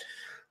time.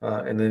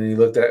 And then you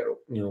looked at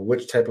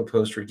which type of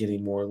posts are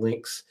getting more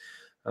links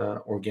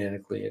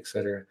organically,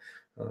 etc.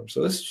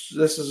 So this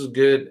is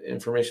good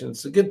information.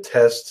 It's a good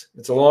test.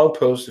 It's a long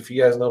post. If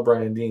you guys know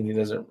Brian Dean, he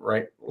doesn't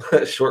write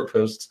short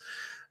posts,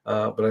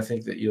 but I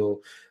think that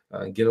you'll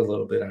get a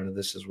little bit out of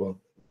this as well.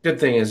 Good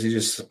thing is you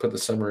just put the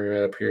summary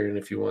right up here, and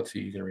if you want to,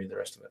 you can read the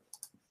rest of it.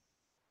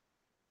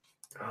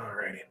 All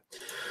righty.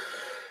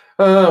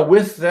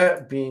 With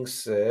that being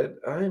said,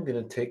 I'm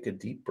going to take a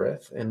deep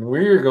breath, and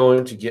we're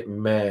going to get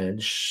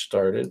Madge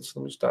started. So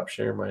let me stop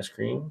sharing my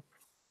screen.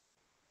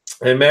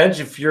 And Madge,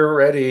 if you're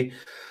ready,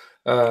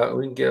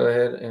 we can go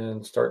ahead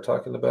and start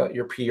talking about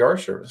your PR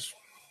service.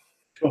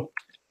 Sure.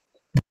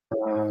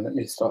 Let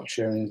me start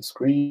sharing the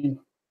screen.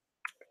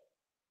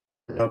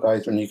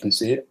 Guys, when you can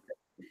see it.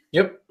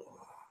 Yep.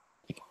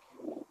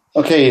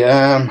 Okay.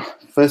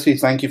 Firstly,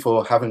 thank you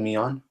for having me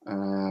on.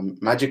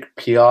 Magic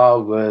PR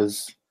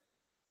was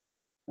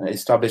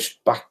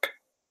established back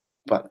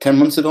about 10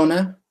 months ago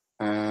now,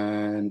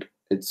 and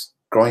it's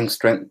growing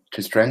strength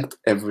to strength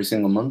every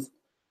single month.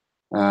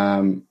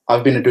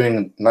 I've been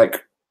doing,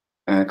 like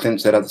Clint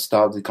said at the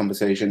start of the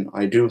conversation,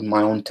 I do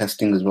my own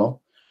testing as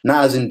well.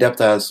 Not as in-depth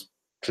as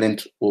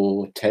Clint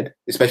or Ted,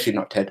 especially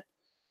not Ted.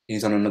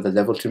 He's on another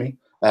level to me.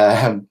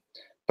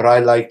 But I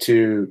like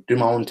to do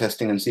my own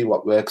testing and see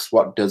what works,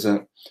 what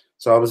doesn't.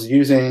 So I was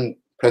using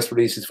press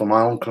releases for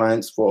my own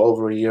clients for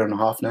over a year and a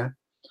half now,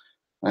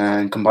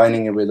 and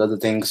combining it with other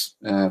things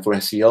for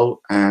SEO,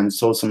 and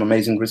saw some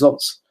amazing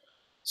results.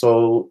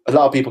 So a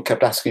lot of people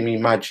kept asking me,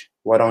 Madge,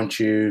 why don't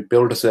you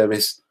build a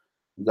service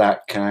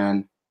that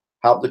can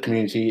help the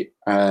community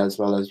as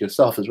well as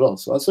yourself as well?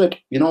 So I said,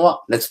 you know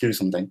what, let's do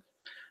something.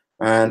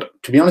 And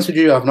to be honest with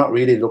you, I've not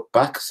really looked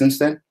back since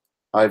then.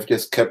 I've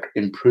just kept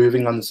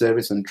improving on the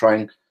service and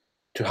trying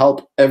to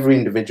help every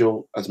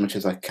individual as much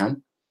as I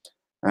can,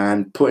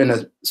 and put in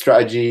a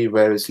strategy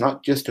where it's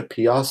not just a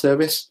PR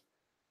service,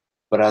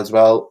 but as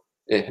well,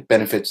 it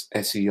benefits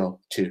SEO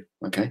too,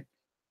 okay?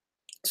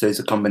 So it's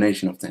a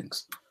combination of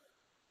things.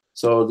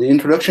 So the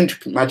introduction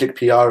to Magic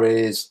PR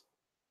is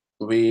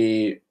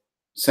we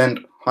send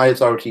high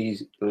authority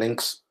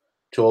links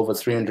to over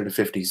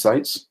 350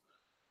 sites.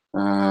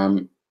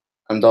 And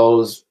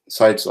those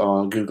sites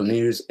are Google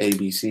News,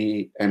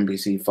 ABC,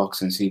 NBC,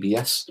 Fox, and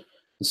CBS,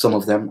 some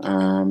of them.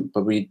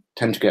 But we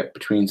tend to get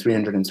between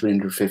 300 and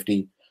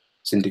 350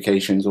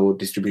 syndications or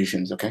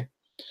distributions, okay?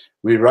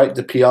 We write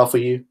the PR for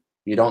you.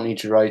 You don't need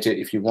to write it.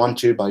 If you want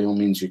to, by all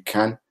means, you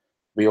can.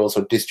 We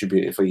also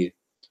distribute it for you.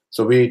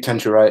 So we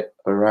tend to write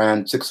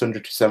around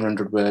 600 to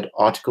 700 word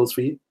articles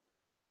for you.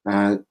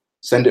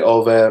 Send it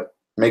over,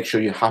 make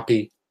sure you're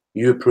happy,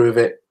 you approve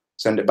it,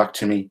 send it back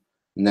to me,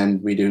 and then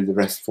we do the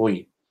rest for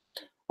you.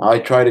 I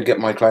try to get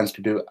my clients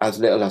to do as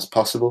little as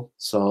possible.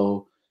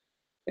 So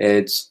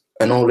it's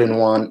an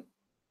all-in-one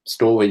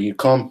store where you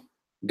come,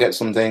 get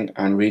something,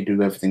 and we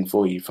do everything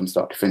for you from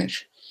start to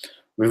finish.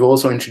 We've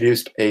also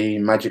introduced a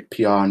Magic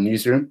PR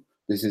newsroom.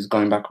 This is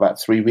going back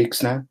about 3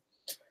 weeks now.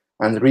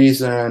 And the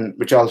reason,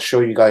 which I'll show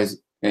you guys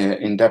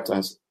in depth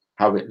as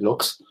how it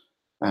looks,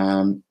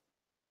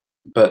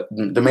 but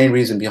the main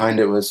reason behind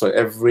it was so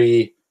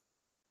every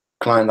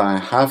client that I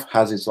have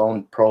has its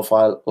own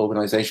profile,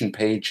 organization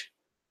page,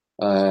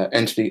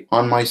 entity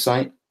on my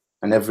site,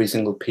 and every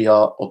single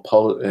PR or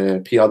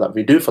PR that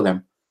we do for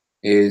them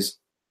is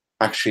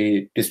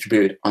actually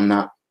distributed on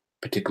that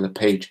particular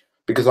page,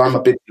 because I'm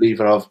a big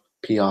believer of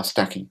PR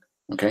stacking.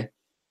 Okay.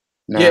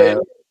 Now,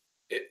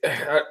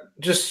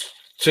 just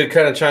to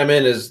kind of chime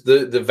in, is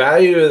the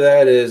value of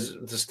that is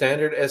the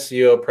standard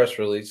SEO press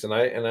release, and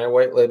I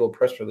white label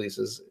press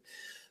releases.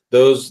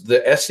 Those,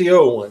 the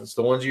SEO ones,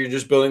 the ones you're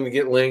just building to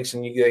get links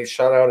and you get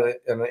shot out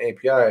in an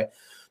API,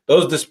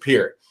 those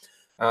disappear.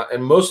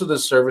 And most of the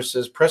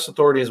services, Press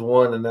Authority is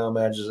one, and now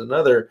Madge is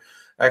another,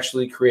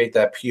 actually create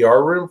that PR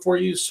room for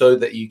you so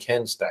that you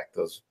can stack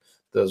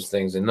those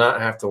things and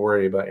not have to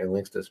worry about your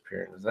links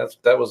disappearing.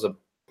 That was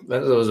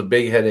a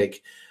big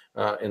headache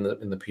in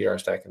the PR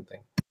stacking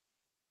thing.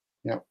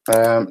 Yeah.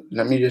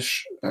 Let me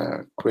just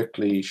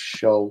quickly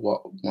show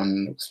what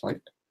one looks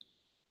like.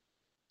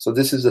 So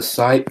this is the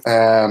site.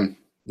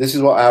 This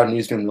is what our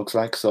newsroom looks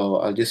like. So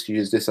I'll just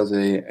use this as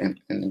an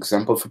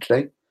example for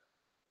today.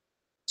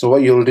 So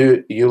what you'll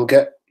do, you'll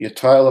get your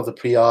title of the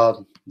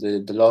PR,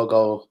 the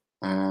logo,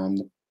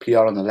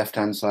 PR on the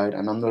left-hand side,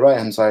 and on the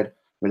right-hand side,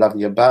 we'll have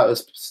the About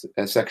Us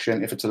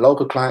section. If it's a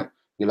local client,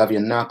 you'll have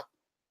your NAP,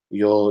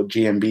 your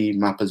GMB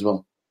map as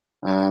well.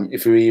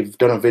 If we've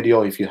done a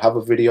video, if you have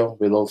a video,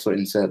 we'll also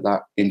insert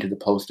that into the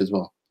post as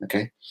well,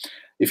 okay?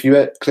 If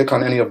you click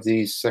on any of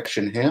these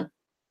section here,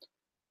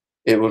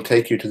 it will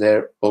take you to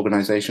their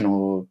organization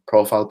or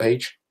profile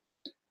page.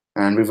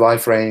 And we've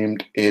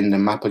iframed in the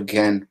map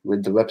again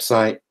with the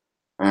website,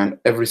 and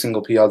every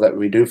single PR that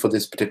we do for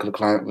this particular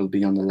client will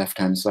be on the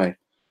left-hand side.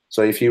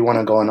 So if you want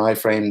to go and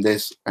iframe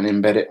this and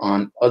embed it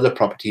on other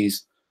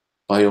properties,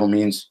 by all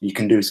means, you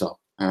can do so,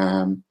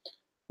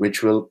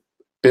 which will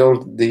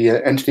build the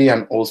entity,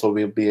 and also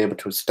we'll be able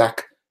to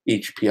stack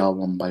each PR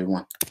one by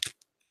one,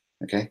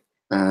 okay?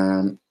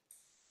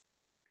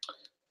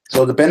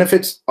 So the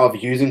benefits of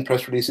using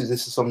press releases,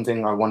 this is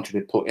something I wanted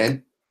to put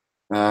in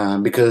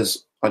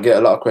because I get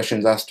a lot of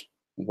questions asked,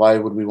 why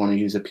would we want to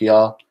use a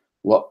PR?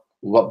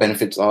 What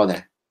benefits are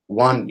there?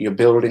 One, you're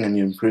building and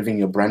you're improving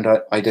your brand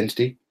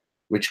identity,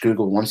 which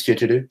Google wants you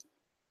to do.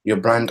 Your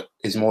brand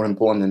is more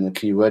important than the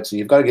keyword, so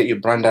you've got to get your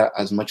brand out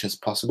as much as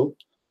possible.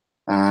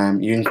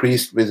 You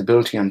increase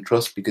visibility and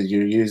trust because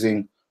you're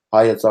using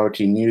high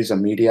authority news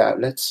and media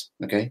outlets,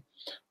 okay,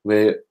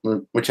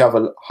 which have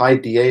a high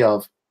DA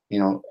of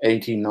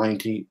 80,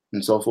 90,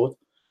 and so forth.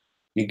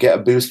 You get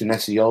a boost in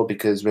SEO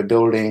because we're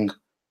building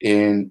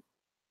in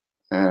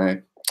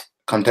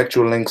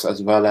contextual links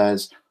as well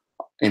as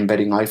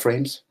embedding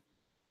iframes.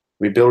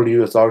 We build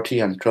you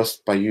authority and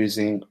trust by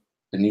using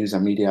the news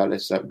and media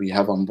outlets that we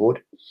have on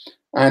board.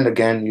 And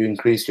again, you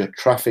increase your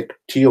traffic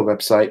to your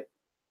website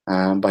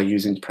by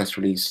using press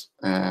release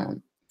for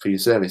your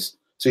service.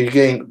 So you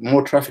gain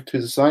more traffic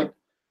to the site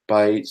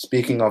by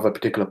speaking of a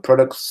particular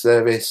product,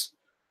 service,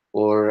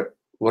 or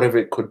whatever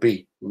it could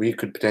be. We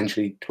could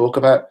potentially talk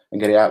about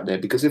and get it out there,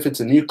 because if it's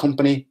a new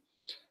company,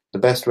 the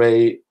best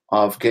way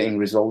of getting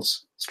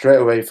results straight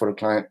away for a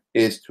client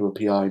is through a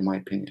PR, in my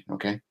opinion,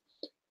 okay?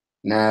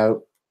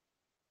 Now,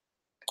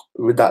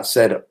 with that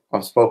said,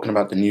 I've spoken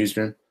about the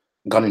newsroom,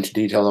 gone into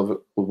detail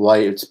of why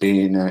it's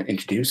been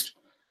introduced.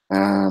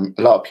 A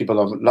lot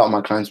of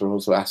my clients were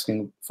also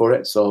asking for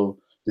it, so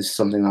this is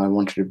something I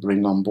wanted to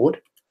bring on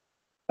board.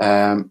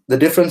 The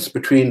difference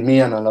between me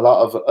and a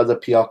lot of other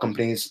PR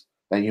companies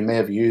that you may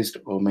have used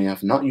or may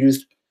have not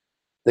used,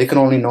 they can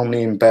only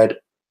normally embed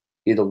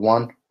either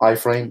one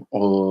iframe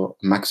or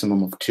a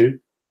maximum of two.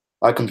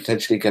 I can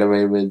potentially get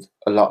away with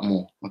a lot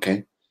more,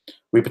 okay?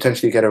 We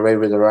potentially get away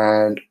with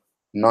around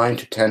 9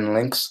 to 10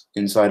 links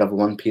inside of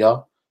one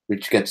PR,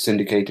 which gets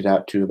syndicated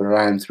out to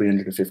around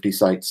 350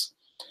 sites.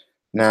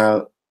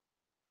 Now,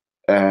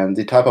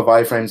 the type of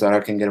iframes that I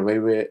can get away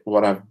with,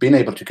 what I've been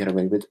able to get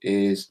away with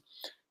is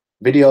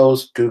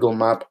videos, Google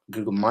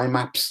My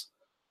Maps,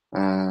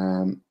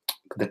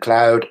 the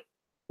cloud.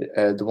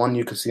 The one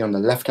you can see on the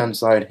left-hand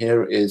side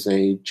here is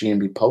a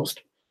GMB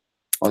post.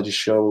 I'll just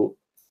show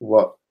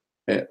what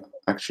it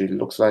actually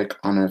looks like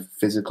on a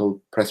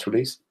physical press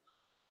release.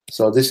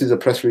 So this is a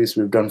press release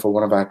we've done for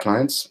one of our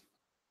clients.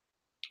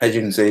 As you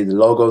can see, the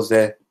logo's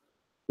there.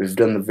 We've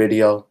done the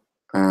video.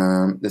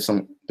 There's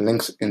some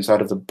links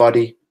inside of the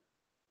body.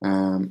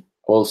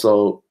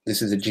 Also,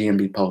 this is a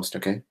GMB post,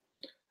 okay,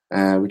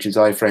 which is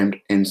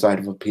iframed inside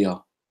of a PR.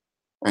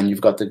 And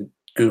you've got the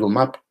Google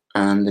map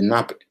and the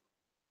NAP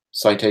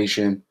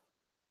citation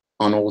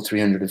on all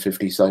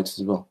 350 sites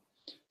as well.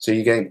 So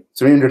you get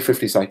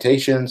 350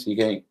 citations, you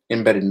get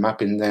embedded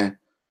map in there,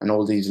 and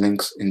all these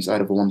links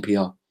inside of one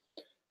PR.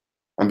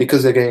 And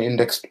because they're getting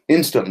indexed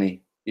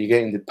instantly, you're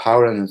getting the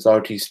power and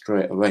authority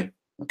straight away,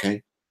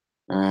 okay?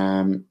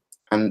 And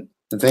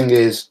the thing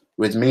is,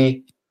 with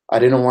me, I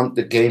didn't want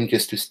the game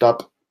just to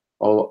stop.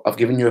 Oh, I've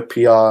given you a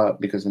PR,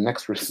 because the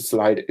next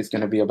slide is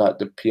going to be about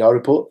the PR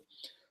report.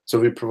 So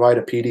we provide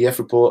a PDF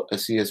report, a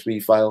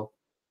CSV file,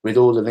 with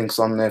all the links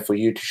on there for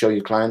you to show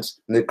your clients,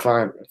 and they're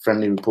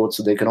client-friendly reports,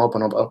 so they can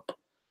open up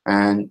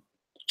and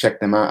check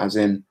them out, as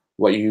in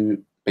what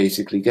you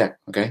basically get,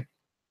 okay?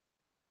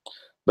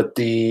 But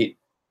the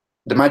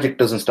magic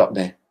doesn't stop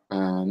there.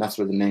 That's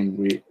where the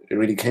name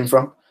really came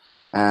from.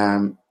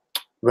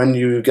 When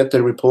you get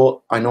the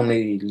report, I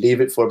normally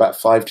leave it for about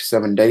 5 to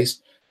 7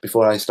 days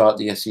before I start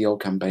the SEO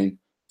campaign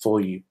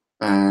for you.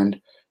 And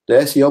the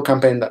SEO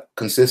campaign that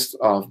consists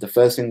of, the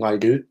first thing I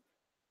do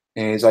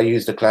is I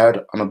use the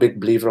cloud. I'm a big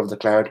believer of the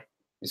cloud,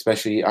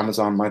 especially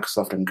Amazon,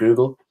 Microsoft, and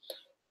Google.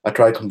 I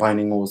try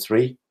combining all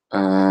three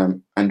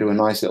and do a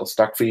nice little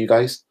stack for you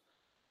guys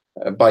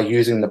by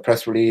using the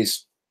press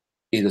release,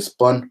 either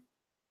spun,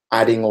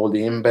 adding all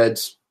the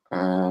embeds,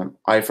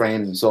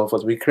 iframes, and so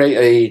forth. We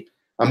create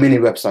a mini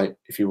website,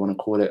 if you want to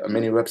call it, a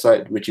mini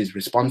website, which is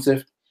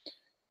responsive,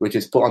 which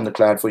is put on the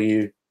cloud for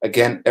you.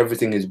 Again,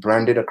 everything is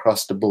branded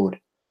across the board.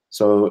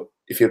 So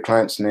if your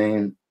client's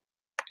name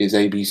is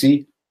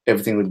ABC,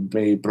 everything would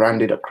be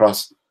branded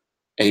across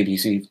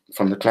ABC,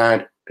 from the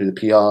cloud to the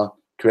PR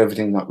to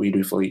everything that we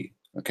do for you,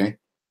 okay?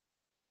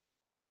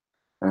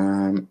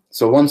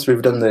 So once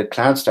we've done the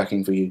cloud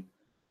stacking for you,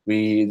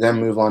 we then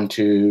move on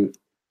to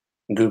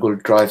Google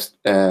Drive.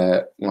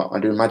 I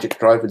do Magic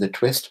Drive with a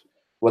twist.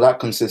 what that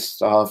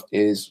consists of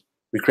is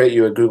we create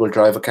you a Google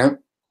Drive account,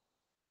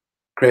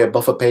 create a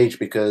buffer page,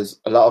 because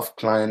a lot of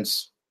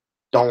clients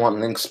don't want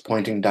links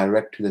pointing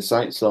direct to the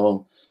site.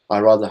 So I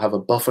rather have a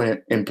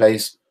buffer in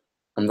place,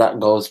 and that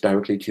goes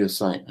directly to your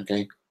site.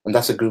 Okay, and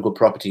that's a Google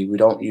property.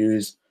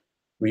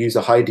 We use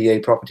a high DA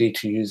property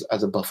to use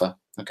as a buffer.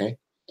 Okay.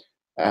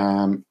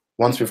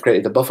 Once we've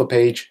created the buffer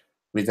page,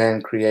 we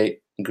then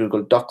create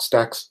Google Doc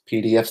stacks,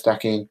 PDF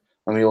stacking,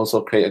 and we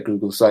also create a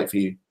Google site for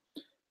you.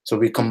 So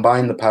we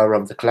combine the power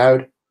of the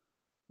cloud,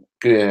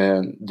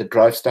 the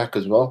Drive stack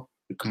as well.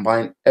 We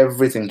combine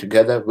everything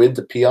together with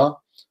the PR.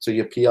 So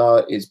your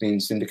PR is being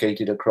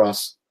syndicated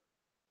across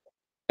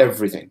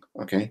everything.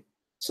 Okay.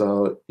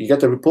 So you get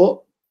the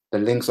report, the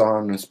links are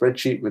on a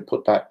spreadsheet. We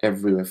put that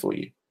everywhere for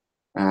you.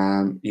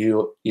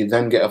 You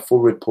then get a full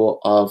report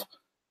of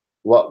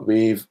what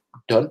we've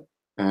done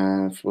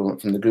from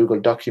the Google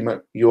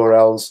document,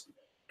 URLs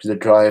to the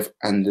Drive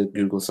and the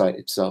Google site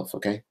itself.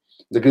 Okay.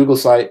 The Google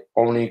site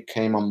only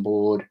came on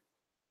board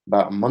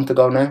about a month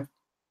ago now,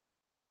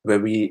 where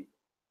we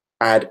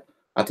add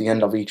at the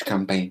end of each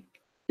campaign,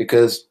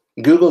 because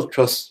Google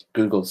trusts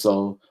Google.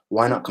 So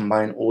why not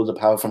combine all the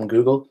power from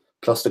Google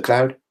plus the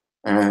cloud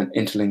and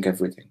interlink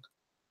everything?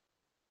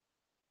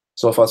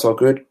 So far, so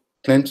good.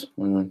 Clint?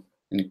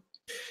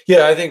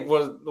 Yeah, I think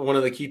one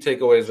of the key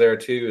takeaways there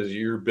too is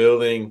you're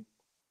building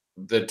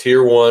the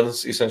tier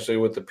ones essentially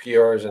with the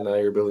PRs, and now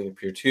you're building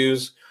tier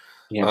twos.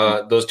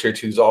 Yeah. Those tier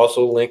twos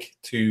also link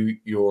to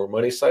your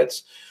money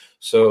sites.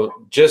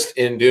 So just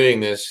in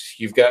doing this,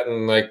 you've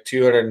gotten like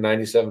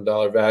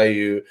 $297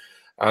 value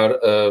out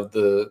of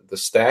the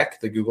stack,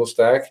 the Google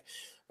stack.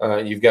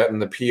 You've gotten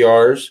the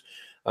PRs,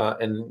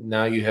 and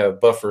now you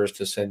have buffers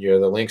to send your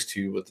other links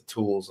to with the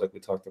tools like we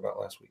talked about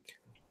last week.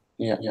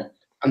 Yeah.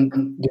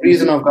 And the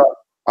reason I've got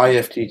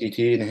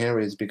IFTTT in here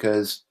is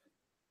because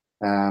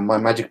my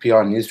Magic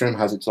PR newsroom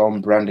has its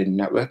own branded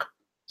network.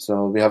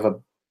 So we have a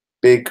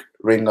big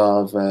ring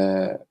of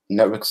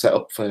network set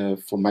up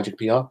for Magic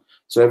PR.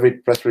 So every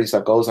press release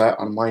that goes out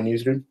on my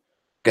newsroom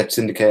gets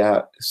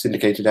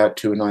syndicated out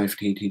to an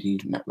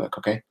IFTTT network,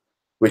 okay?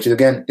 Which is,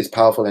 again, is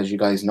powerful, as you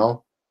guys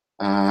know.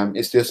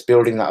 It's just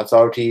building that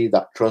authority,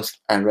 that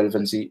trust and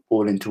relevancy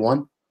all into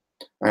one.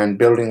 And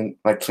building,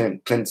 like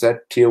Clint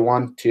said, tier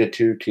 1, tier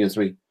 2, tier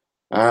 3.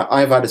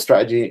 I've had a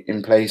strategy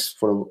in place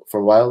for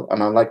a while,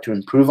 and I like to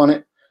improve on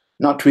it,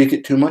 not tweak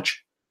it too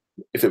much.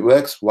 If it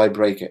works, why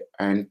break it?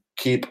 And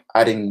keep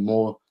adding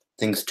more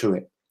things to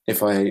it.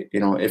 If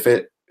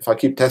I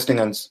keep testing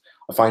and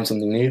I find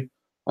something new,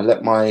 I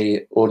let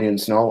my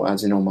audience know,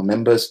 as my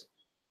members,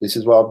 this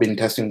is what I've been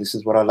testing, this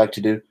is what I like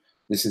to do,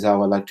 this is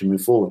how I like to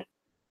move forward.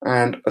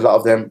 And a lot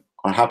of them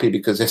are happy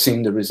because they're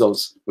seeing the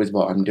results with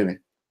what I'm doing.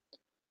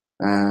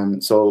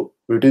 So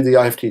we do the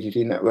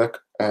IFTTT network.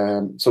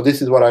 So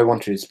this is what I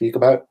wanted to speak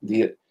about,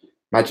 the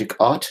Magic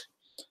Art.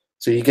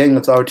 So you're getting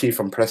authority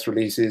from press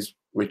releases,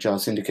 which are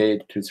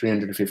syndicated to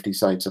 350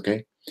 sites,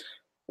 okay?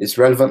 It's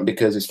relevant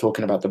because it's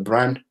talking about the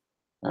brand,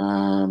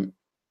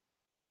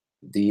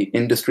 the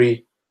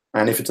industry,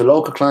 and if it's a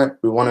local client,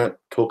 we want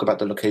to talk about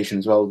the location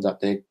as well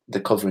that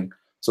they're covering.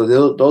 So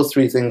those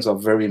three things are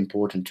very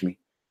important to me.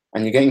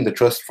 And you're getting the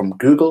trust from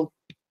Google,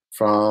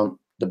 from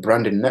the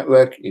branded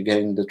network, you're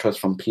getting the trust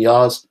from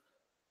PRs,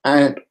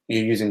 and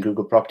you're using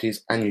Google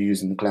properties, and you're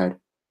using the cloud.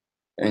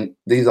 And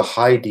these are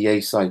high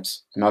DA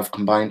sites, and I've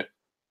combined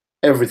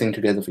everything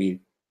together for you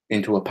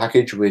into a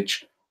package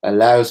which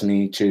allows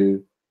me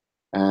to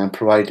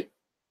provide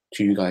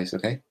to you guys,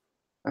 okay?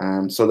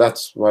 So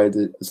that's why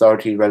the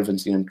authority,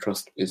 relevancy, and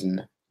trust is in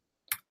there.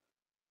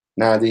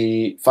 Now,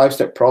 the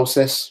 5-step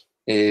process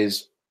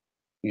is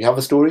you have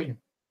a story,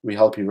 we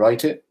help you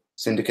write it,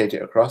 syndicate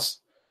it across,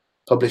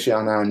 publish it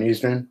on our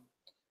newsroom.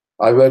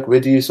 I work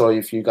with you, so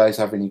if you guys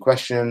have any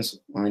questions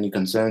or any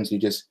concerns, you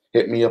just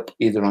hit me up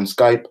either on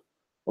Skype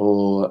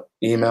or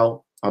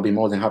email. I'll be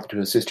more than happy to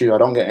assist you. I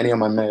don't get any of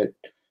my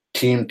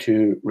team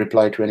to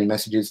reply to any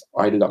messages.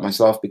 I do that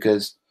myself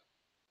because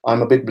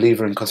I'm a big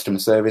believer in customer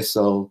service.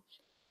 So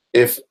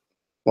if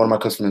one of my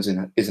customers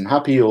isn't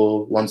happy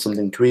or wants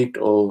something tweaked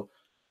or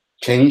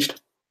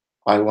changed,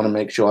 I want to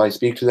make sure I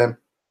speak to them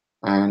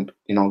and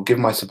give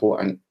my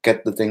support and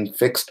get the thing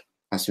fixed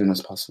as soon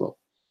as possible.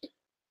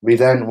 We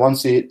then,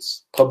 once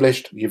it's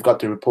published, you've got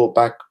the report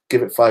back,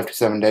 give it 5 to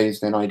 7 days,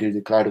 then I do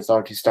the Cloud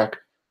Authority stack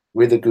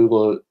with the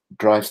Google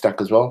Drive stack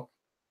as well,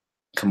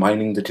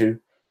 combining the two,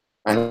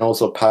 and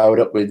also powered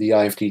up with the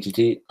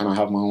IFTTT, and I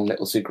have my own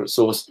little secret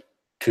sauce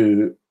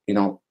to,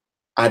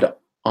 add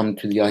on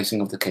to the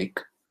icing of the cake.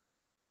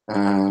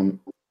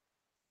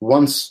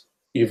 Once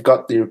you've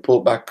got the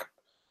report back,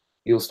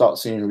 you'll start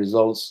seeing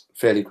results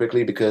fairly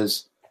quickly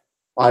because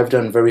I've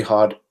done very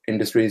hard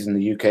industries in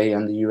the UK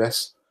and the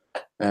US,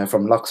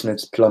 from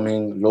locksmiths,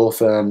 plumbing, law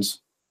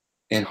firms,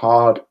 in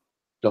hard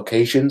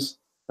locations,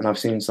 and I've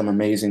seen some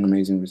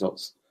amazing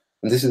results.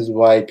 And this is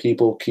why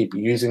people keep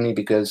using me,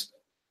 because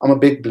I'm a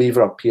big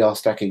believer of PR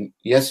stacking.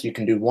 Yes, you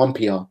can do one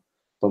PR,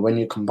 but when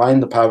you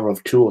combine the power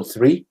of 2 or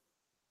 3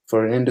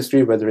 for an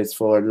industry, whether it's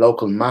for a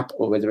local map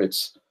or whether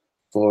it's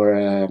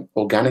for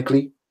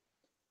organically,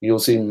 you'll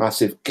see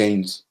massive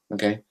gains,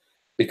 okay?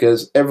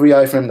 Because every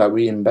iframe that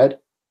we embed,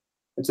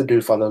 it's a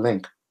do follow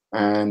link.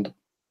 And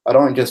I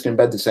don't just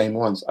embed the same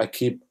ones. I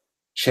keep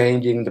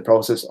changing the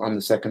process on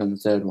the second and the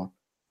third one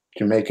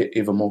to make it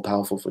even more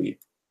powerful for you.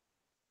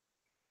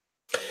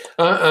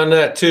 On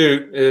that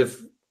too,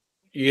 if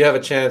you have a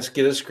chance,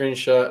 get a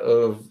screenshot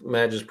of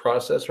Madge's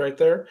process right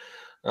there.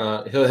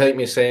 He'll hate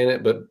me saying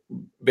it, but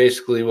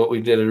basically what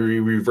we did is we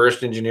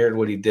reverse engineered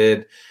what he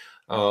did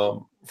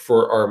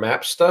for our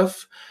map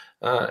stuff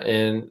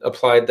and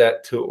applied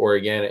that to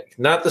organic.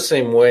 Not the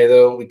same way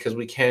though, because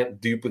we can't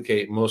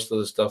duplicate most of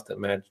the stuff that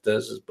Madge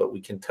does, but we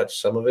can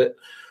touch some of it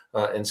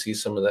and see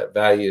some of that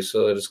value.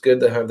 So it's good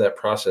to have that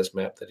process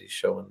map that he's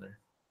showing there.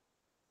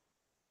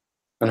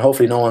 And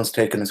hopefully no one's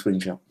taken a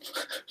screenshot.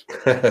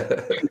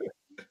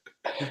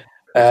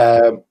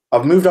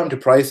 I've moved on to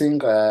pricing,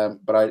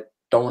 but I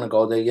don't want to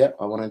go there yet.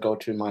 I want to go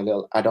to my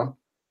little add-on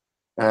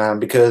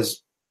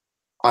because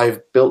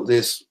I've built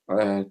this.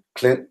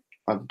 Clint,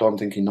 I don't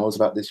think he knows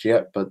about this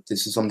yet, but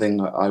this is something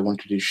that I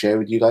wanted to share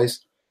with you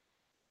guys.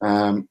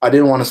 I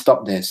didn't want to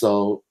stop there,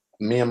 so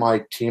me and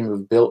my team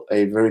have built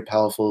a very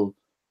powerful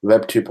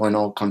Web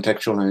 2.0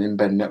 contextual and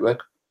embed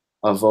network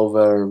of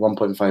over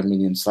 1.5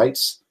 million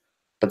sites,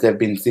 but they've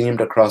been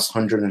themed across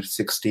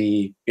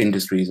 160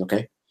 industries,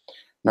 okay?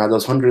 Now,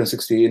 those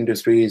 160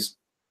 industries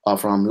are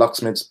from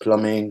locksmiths,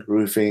 plumbing,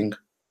 roofing,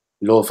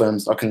 law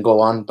firms. I can go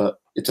on, but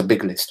it's a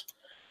big list.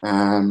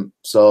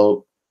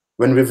 So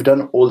when we've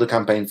done all the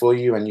campaign for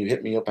you and you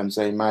hit me up and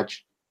say,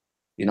 Madge,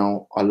 you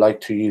know, I'd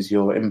like to use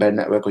your embed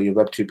network or your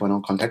Web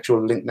 2.0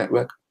 contextual link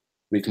network,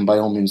 we can by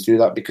all means do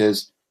that,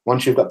 because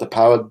once you've got the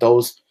power,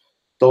 those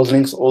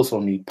links also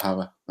need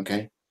power,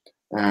 okay?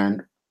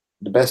 And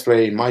the best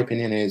way, in my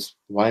opinion, is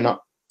why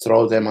not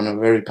throw them on a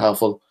very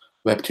powerful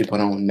Web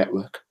 2.0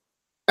 network?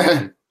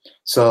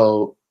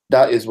 So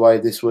that is why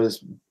this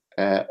was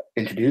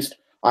introduced.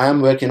 I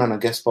am working on a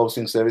guest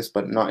posting service,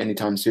 but not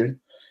anytime soon.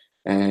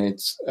 And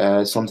it's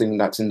something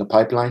that's in the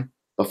pipeline.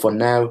 But for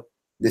now,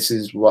 this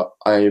is what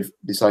I've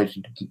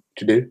decided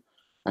to do,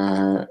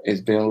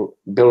 is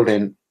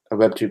building a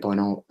Web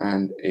 2.0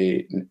 and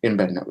an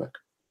embed network.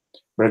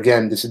 But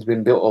again, this has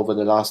been built over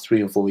the last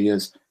 3 or 4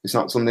 years. It's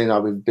not something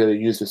that we've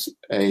used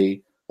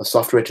a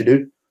software to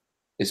do.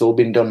 It's all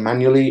been done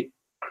manually,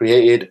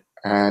 created,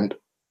 and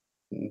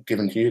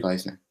given to you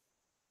guys now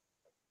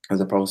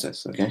as a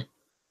process, okay?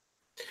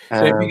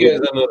 If you guys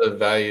don't know the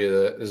value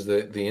of that, is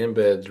the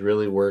embeds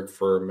really work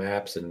for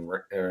maps and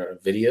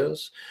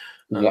videos.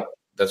 Yeah.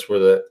 That's where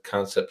the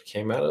concept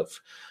came out of.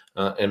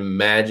 And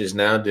Madge is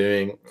now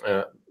doing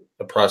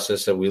a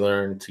process that we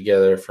learned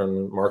together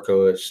from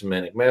Marco at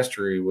Semantic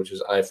Mastery, which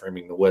is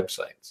iframing the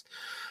websites.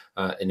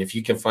 And if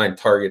you can find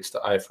targets to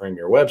iframe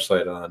your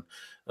website on,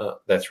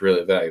 that's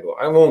really valuable.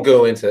 I won't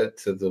go into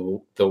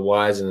the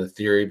whys and the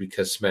theory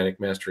because Semantic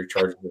Mastery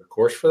charges a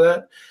course for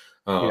that.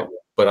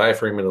 But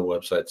iframing the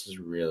websites is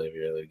really,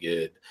 really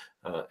good.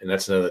 And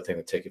that's another thing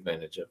to take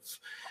advantage of.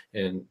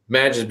 And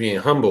Madge is being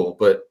humble,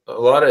 but a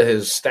lot of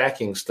his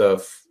stacking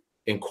stuff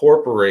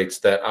incorporates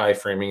that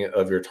iframing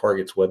of your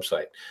target's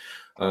website,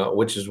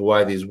 which is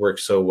why these work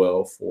so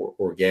well for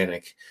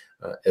organic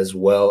as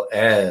well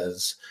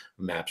as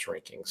maps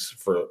rankings,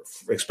 for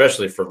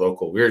especially for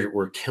local.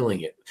 We're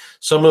killing it.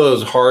 Some of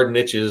those hard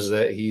niches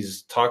that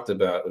he's talked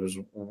about, it was,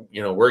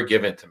 we're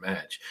given to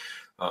Madge,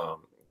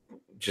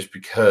 just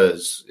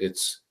because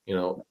it's,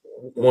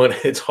 one,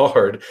 it's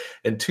hard,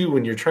 and two,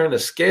 when you're trying to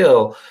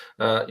scale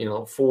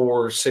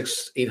 400,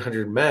 600,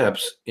 800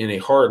 maps in a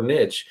hard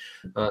niche,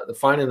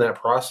 finding that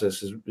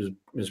process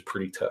is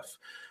pretty tough.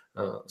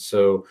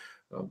 So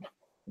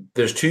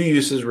there's two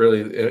uses,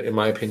 really, in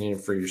my opinion,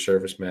 for your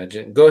service,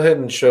 Madge. Go ahead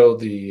and show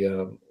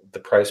the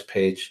price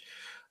page.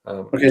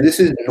 Okay, this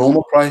is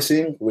normal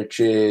pricing, which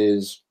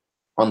is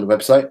on the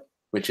website,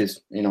 which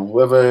is,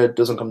 whoever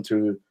doesn't come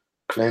through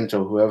Clint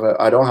or whoever,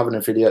 I don't have an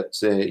affiliate.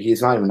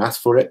 He's not even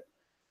asked for it.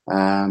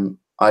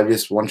 I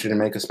just wanted to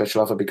make a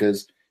special offer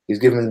because he's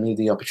given me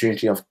the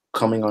opportunity of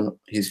coming on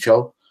his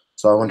show.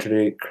 So I wanted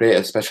to create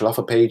a special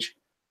offer page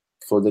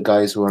for the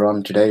guys who are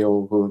on today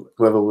or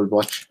whoever will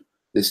watch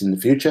this in the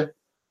future.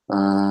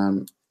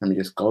 Let me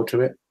just go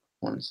to it.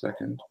 1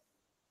 second.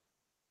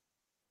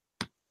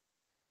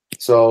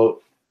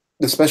 So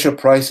the special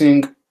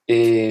pricing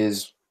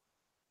is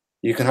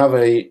you can have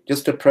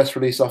just a press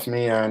release off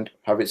me and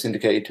have it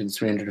syndicated to the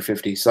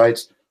 350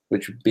 sites,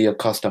 which would be a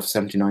cost of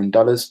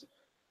 $79.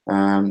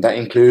 That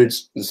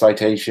includes the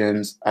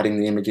citations, adding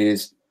the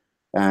images,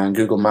 and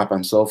Google Map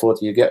and so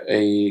forth. You get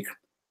the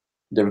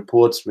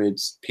reports with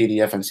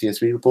PDF and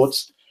CSV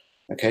reports,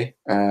 okay,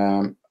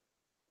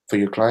 for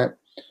your client,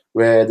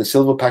 where the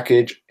silver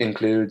package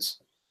includes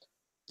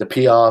the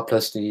PR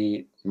plus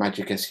the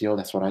magic SEO,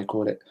 that's what I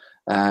call it.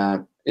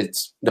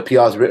 It's the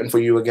PR is written for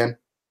you again.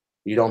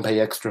 You don't pay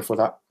extra for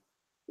that.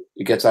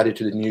 It gets added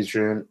to the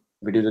newsroom.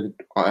 We do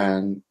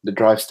the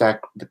Drive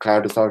stack, the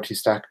Cloud Authority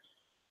stack,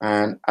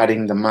 and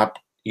adding the map,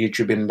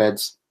 YouTube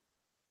embeds,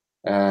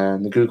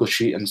 the Google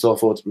Sheet, and so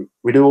forth.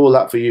 We do all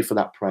that for you for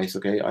that price,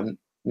 okay? I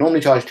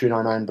normally charge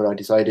 $299, but I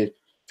decided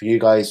for you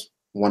guys,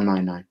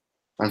 $199.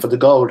 And for the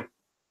gold,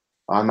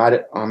 I'm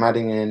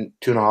adding in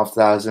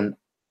 2,500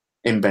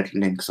 embed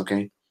links.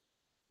 Okay,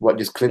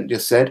 what Clint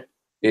just said,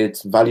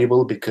 it's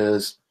valuable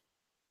because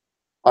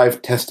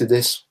I've tested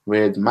this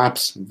with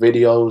maps,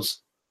 videos,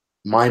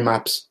 my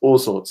maps, all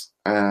sorts,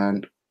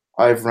 and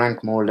I've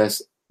ranked more or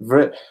less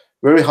very,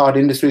 very hard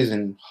industries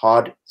in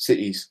hard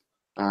cities.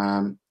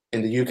 In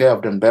the UK,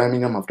 I've done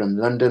Birmingham, I've done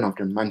London, I've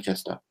done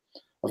Manchester.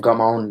 I've got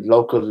my own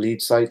local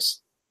lead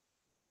sites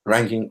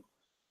ranking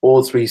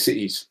all three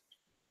cities,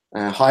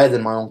 higher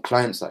than my own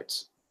client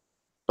sites.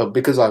 But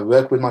because I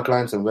work with my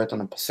clients and work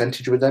on a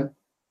percentage with them,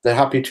 they're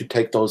happy to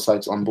take those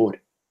sites on board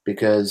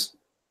because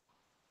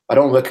I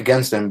don't work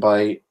against them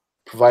by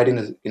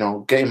providing,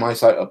 getting my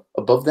site up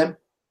above them,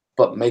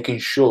 but making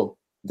sure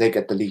they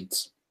get the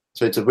leads.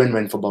 So it's a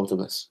win-win for both of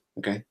us.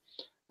 Okay.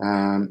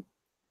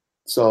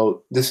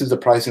 So this is the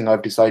pricing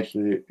I've decided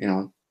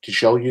to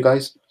show you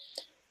guys.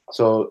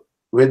 So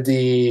with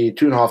the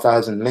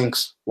 2,500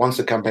 links, once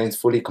the campaign is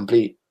fully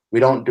complete, we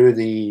don't do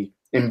the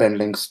embed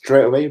links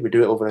straight away. We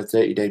do it over a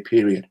 30-day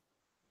period.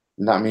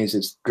 And that means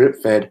it's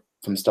drip fed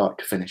from start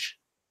to finish.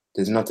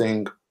 There's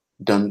nothing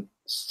done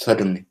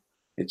suddenly.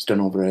 It's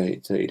done over a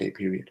 30-day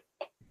period.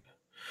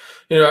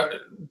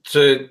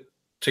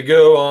 To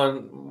go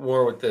on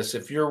more with this,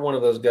 if you're one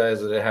of those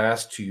guys that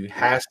has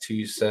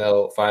to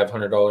sell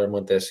 $500 a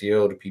month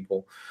SEO to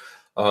people,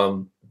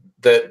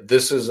 that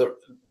this is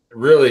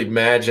really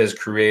Madge has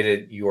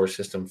created your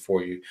system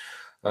for you.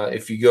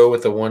 If you go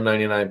with the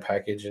 $199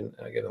 package, and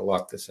I got to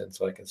lock this in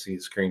so I can see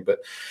the screen, but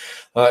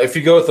if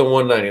you go with the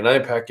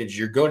 $199 package,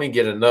 you're going to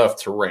get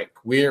enough to rank.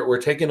 We're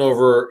taking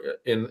over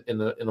in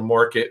a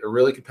market, a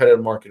really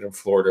competitive market in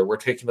Florida. We're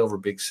taking over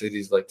big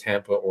cities like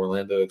Tampa,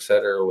 Orlando, et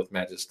cetera, with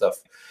Madge's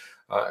stuff.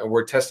 And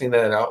we're testing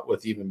that out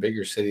with even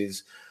bigger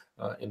cities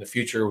in the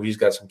future. He's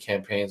got some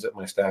campaigns that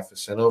my staff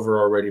has sent over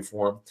already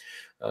for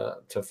him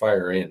to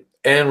fire in.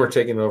 And we're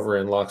taking over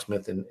in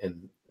Locksmith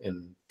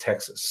in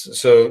Texas.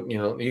 So,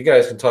 you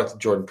guys can talk to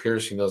Jordan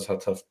Pierce. He knows how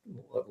tough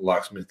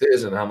Locksmith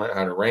is and how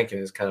to rank it.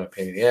 It's kind of a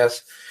pain in the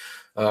ass.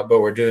 But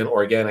we're doing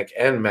organic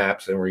and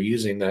maps, and we're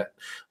using that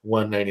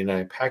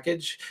 $199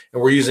 package, and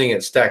we're using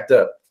it stacked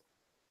up.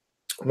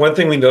 One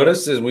thing we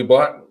noticed is we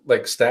bought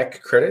like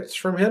stack credits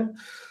from him.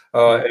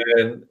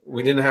 And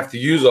we didn't have to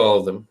use all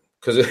of them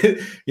because,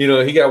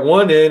 he got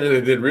one in and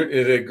it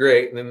did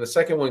great. And then the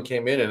second one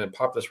came in and it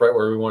popped us right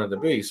where we wanted to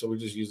be. So we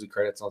just used the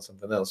credits on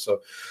something else. So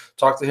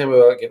talk to him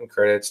about getting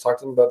credits, talk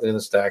to him about the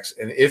stacks.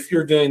 And if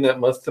you're doing that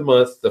month to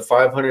month, the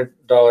 $500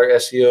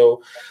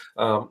 SEO,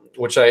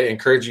 which I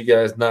encourage you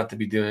guys not to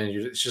be doing,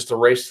 it's just a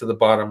race to the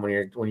bottom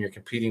when you're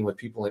competing with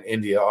people in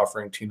India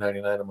offering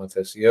 $299 a month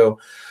SEO.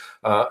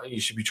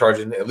 You should be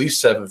charging at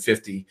least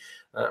 $750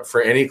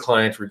 for any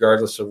client,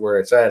 regardless of where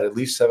it's at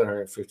least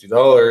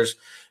 $750.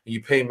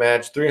 You pay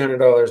Madge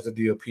 $300 to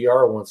do a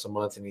PR once a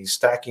month, and he's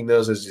stacking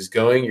those as he's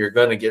going. You're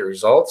going to get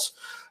results,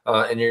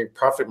 and your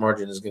profit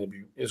margin is going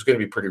to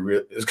be pretty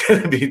real. It's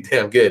going to be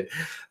damn good,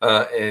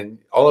 and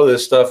all of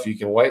this stuff you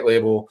can white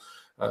label.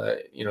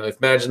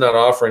 If Madge is not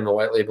offering the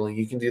white labeling,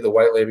 you can do the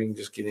white labeling,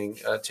 just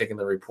taking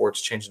the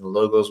reports, changing the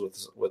logos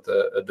with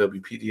the Adobe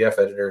PDF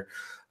editor,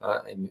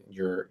 and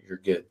you're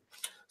good.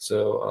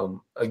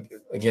 So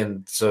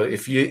again, so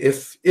if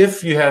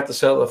you have to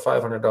sell a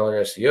 $500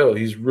 SEO,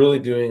 he's really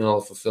doing all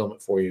the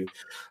fulfillment for you,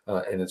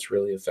 and it's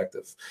really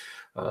effective.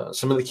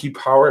 Some of the key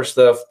power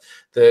stuff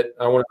that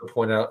I wanted to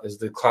point out is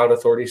the cloud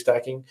authority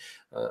stacking.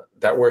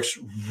 That works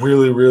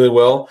really, really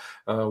well.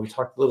 We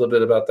talked a little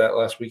bit about that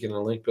last week in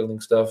the link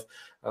building stuff,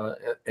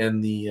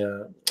 and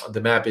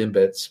the map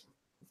embeds.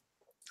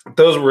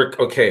 Those work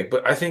okay,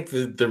 but I think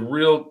the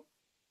real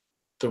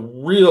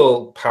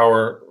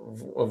power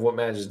of what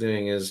Madge is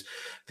doing is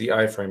the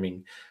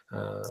iframing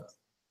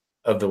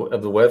of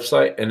the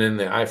website, and then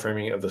the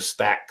iframing of the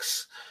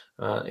stacks.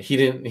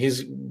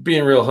 He's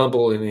being real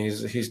humble, and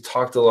he's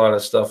talked a lot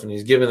of stuff, and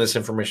he's given this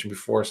information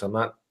before. So I'm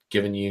not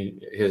giving you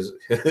his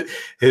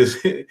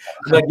I'm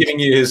not giving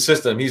you his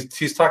system.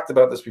 He's talked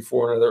about this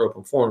before in other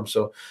open forums.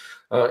 So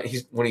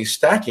when he's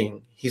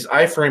stacking, he's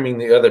iframing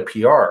the other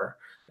PR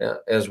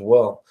as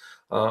well.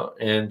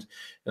 And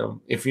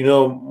if you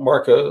know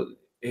Marco.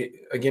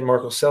 Again,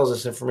 Marco sells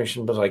this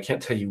information, but I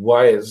can't tell you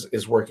why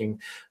is working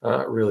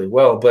really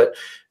well. But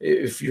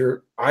if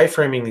you're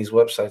iframing these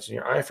websites and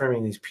you're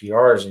iframing these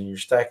PRs and you're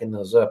stacking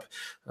those up,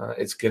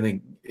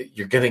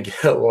 you're gonna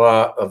get a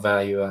lot of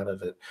value out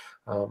of it.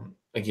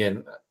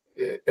 Again,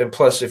 and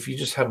plus, if you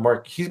just have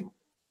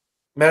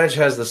Madge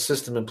has the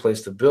system in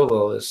place to build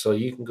all this, so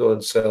you can go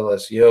and sell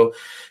SEO,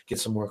 get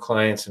some more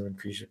clients, and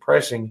increase your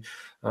pricing,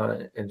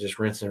 and just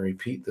rinse and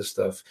repeat this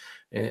stuff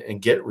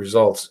and get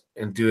results,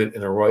 and do it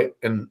in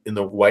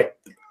the white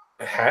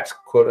hat,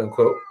 quote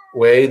unquote,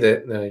 way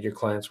that your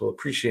clients will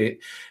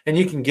appreciate. And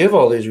you can give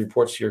all these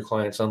reports to your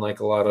clients, unlike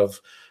a lot of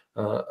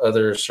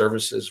other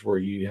services where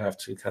you have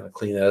to kind of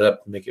clean that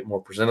up and make it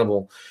more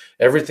presentable.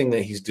 Everything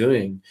that he's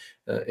doing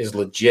is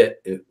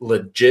legit. It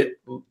legit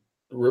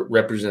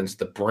represents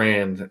the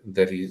brand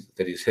that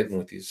he's hitting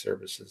with these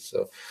services.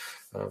 So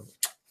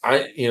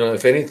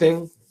if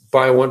anything,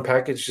 buy one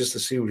package just to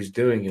see what he's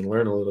doing and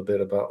learn a little bit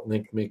about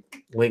link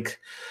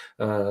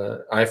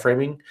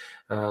iframing,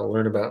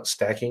 learn about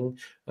stacking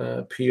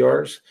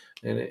PRs.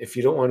 And if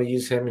you don't want to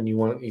use him and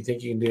you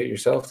think you can do it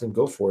yourself, then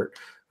go for it.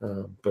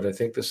 But I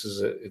think this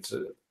is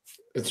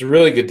it's a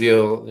really good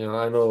deal.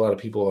 I know a lot of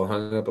people are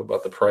hung up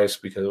about the price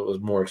because it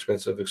was more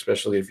expensive,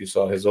 especially if you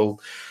saw his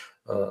old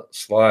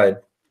slide.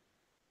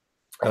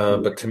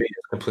 But to me,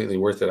 it's completely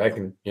worth it. I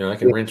can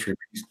rinse,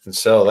 repeat, and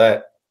sell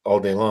that all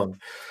day long.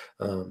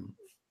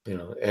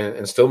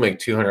 And still make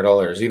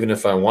 $200, even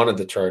if I wanted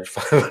to charge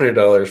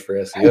 $500 for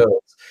SEO.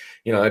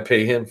 I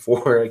pay him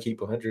I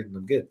keep 100 and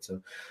I'm good.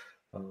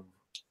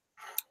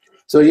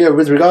 So yeah,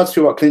 with regards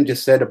to what Clint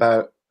just said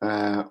about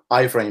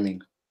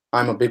iframing,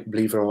 I'm a big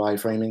believer of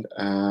iframing.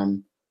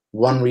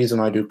 One reason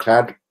I do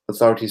cloud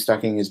authority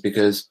stacking is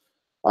because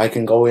I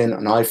can go in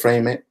and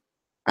iframe it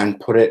and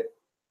put it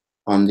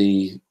on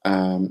the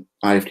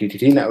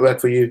IFTTT network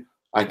for you.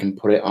 I can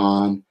put it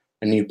on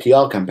a new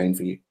PR campaign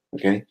for you.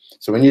 Okay,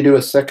 so when you do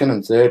a second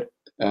and third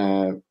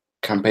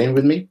campaign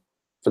with me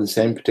for the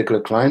same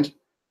particular client,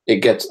 it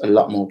gets a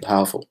lot more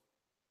powerful.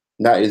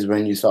 That is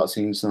when you start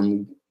seeing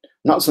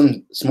not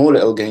some small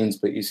little gains,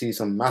 but you see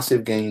some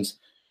massive gains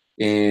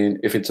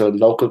if it's a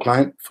local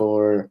client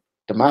for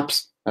the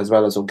maps as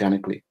well as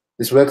organically.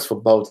 This works for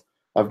both.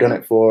 I've done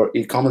it for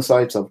e-commerce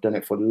sites. I've done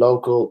it for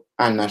local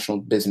and national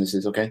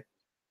businesses. Okay.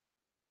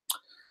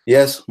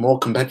 Yes, more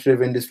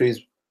competitive industries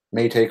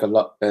may take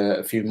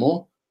a few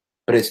more,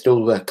 but it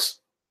still works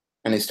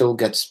and it still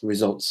gets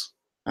results.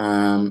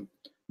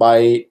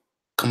 By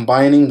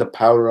combining the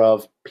power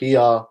of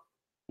PR,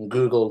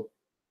 Google,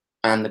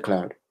 and the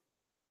cloud.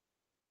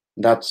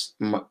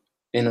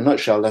 In a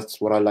nutshell, that's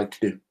what I like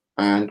to do.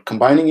 And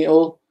combining it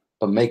all,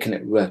 but making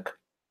it work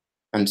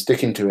and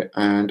sticking to it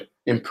and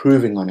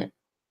improving on it.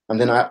 And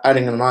then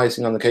adding an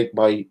icing on the cake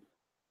by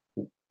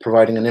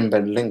providing an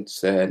embedded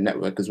links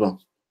network as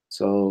well.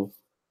 So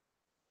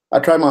I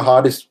try my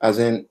hardest, as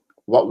in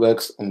what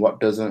works and what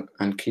doesn't,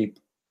 and keep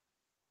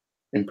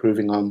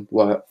improving on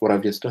what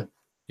I've just done.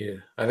 Yeah,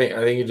 I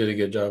think you did a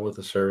good job with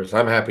the service.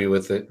 I'm happy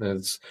with it.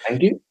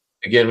 Thank you.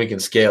 Again, we can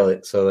scale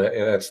it, so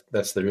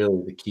that's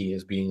really the key,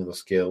 is being able to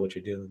scale what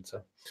you're doing.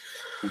 So,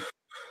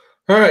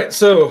 all right,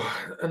 so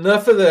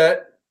enough of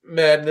that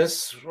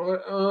madness. I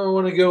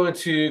want to go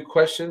into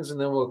questions, and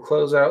then we'll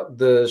close out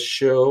the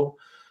show.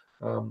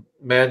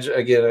 Madge,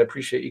 again, I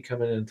appreciate you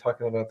coming in and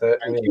talking about that.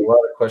 We had a lot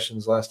of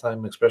questions last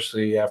time,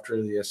 especially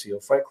after the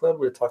SEO Fight Club.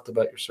 We talked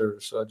about your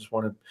service, so I just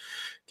want to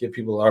give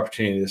people the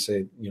opportunity to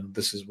say,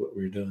 this is what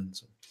we're doing.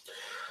 So,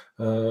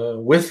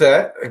 with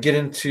that, I get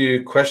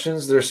into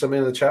questions. There's some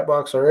in the chat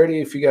box already.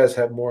 If you guys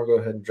have more, go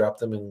ahead and drop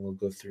them, and we'll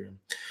go through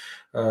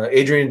them.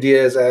 Adrian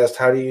Diaz asked,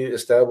 how do you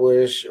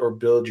establish or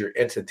build your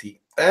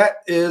entity? That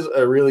is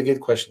a really good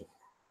question.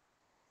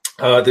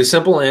 The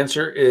simple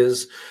answer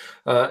is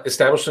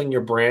establishing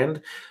your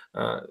brand.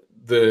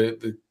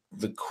 The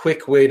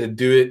quick way to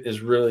do it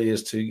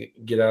is to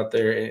get out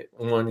there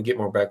and get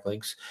more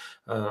backlinks,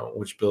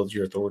 which builds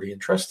your authority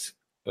and trust.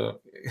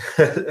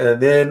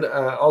 And then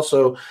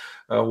also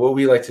what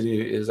we like to do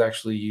is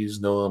actually use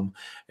Noam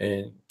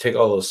and take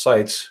all those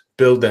sites,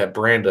 build that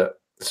brand up.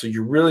 So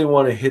you really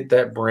want to hit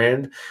that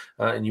brand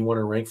and you want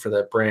to rank for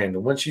that brand.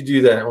 And once you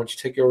do that, once you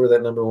take over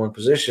that number one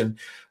position,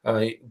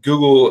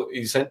 Google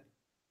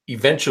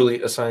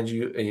eventually assigns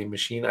you a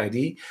machine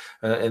ID,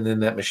 and then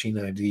that machine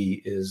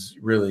ID is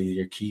really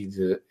your key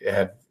to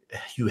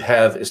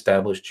have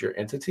established your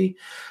entity.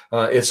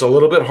 It's a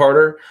little bit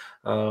harder,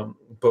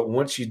 but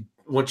once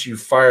you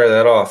fire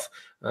that off,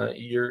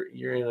 you're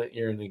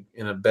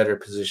in a better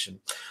position.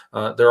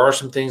 There are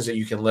some things that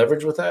you can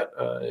leverage with that.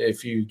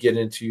 If you get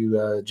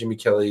into Jimmy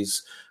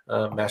Kelly's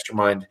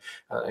mastermind,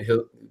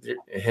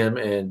 him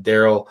and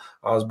Daryl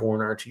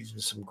Osborne are teaching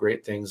some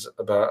great things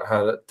about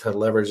how to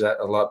leverage that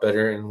a lot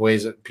better in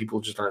ways that people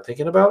just aren't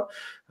thinking about.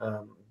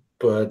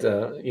 But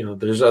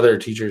there's other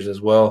teachers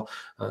as well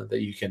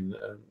that you can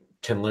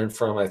learn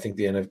from. I think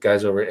the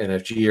guys over at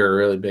NFG are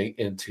really big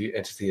into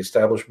entity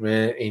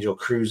establishment. Angel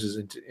Cruz is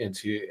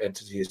into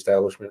entity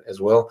establishment as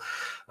well.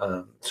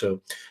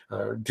 So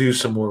do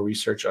some more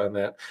research on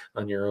that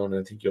on your own.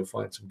 I think you'll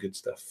find some good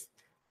stuff.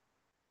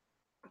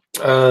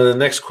 The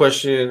next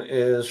question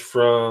is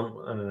from,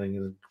 I'm going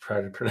to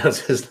try to pronounce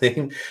his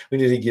name. We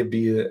need to give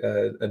B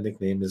a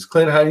nickname. Is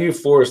Clint, how do you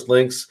force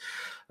links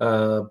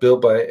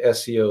built by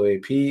SEO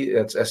AP?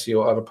 That's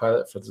SEO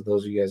Autopilot for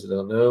those of you guys that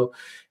don't know.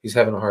 He's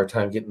having a hard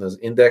time getting those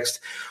indexed.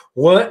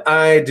 What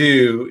I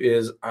do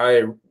is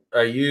I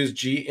use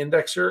G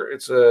Indexer.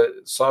 It's a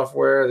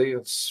software. I think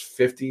it's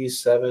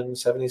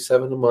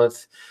 $57.77 a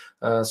month,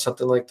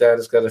 something like that.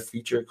 It's got a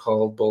feature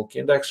called Bulk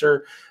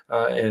Indexer,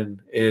 and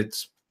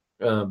it's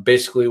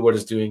basically what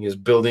it's doing is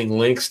building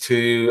links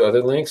to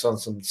other links on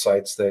some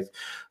sites that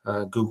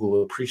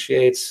Google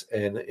appreciates,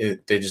 and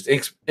they just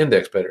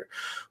index better.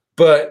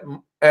 But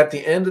at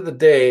the end of the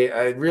day,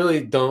 I really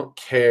don't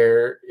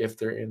care if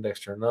they're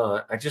indexed or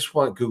not. I just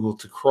want Google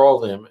to crawl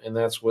them, and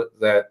that's what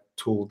that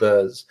tool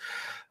does.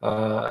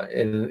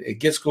 And it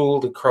gets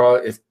Google to crawl.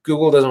 If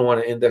Google doesn't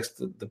want to index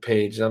the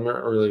page, I'm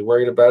not really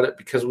worried about it,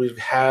 because we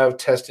have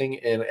testing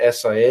in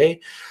SIA,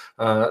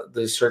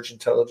 the Search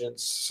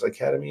Intelligence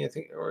Academy, I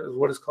think, or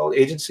what it's called,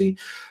 agency,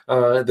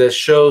 that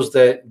shows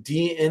that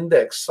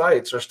de-indexed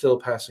sites are still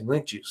passing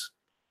link juice.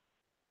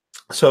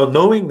 So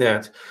knowing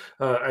that,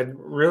 I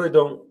really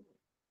don't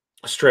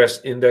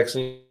stress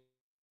indexing.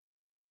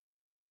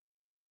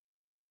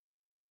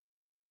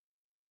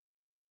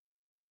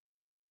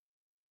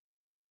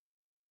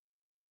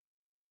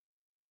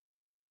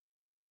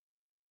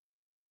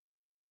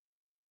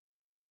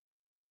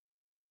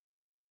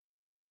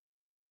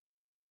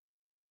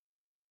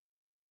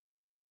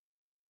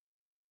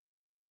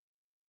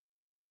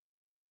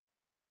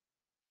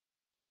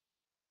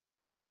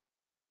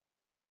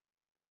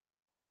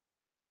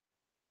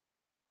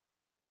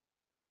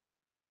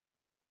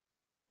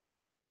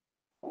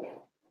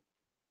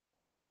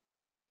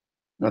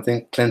 I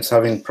think Clint's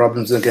having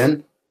problems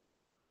again.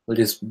 We'll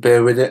just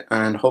bear with it,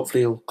 and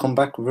hopefully he'll come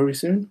back very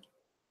soon.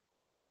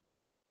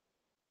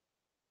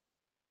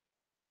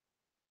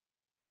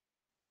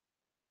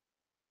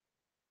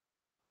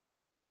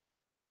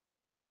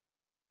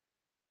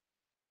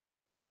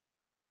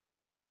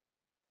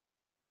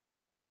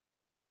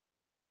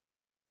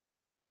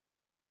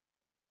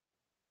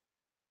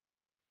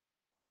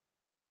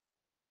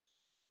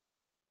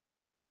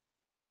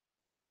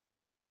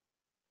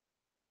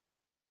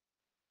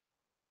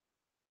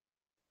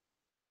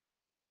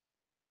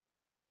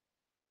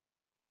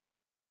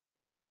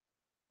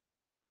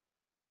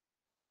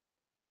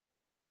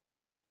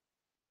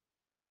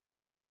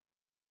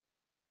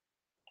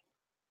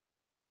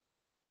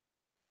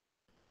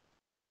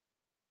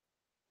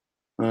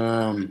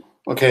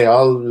 Okay,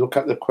 I'll look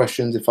at the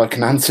questions if I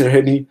can answer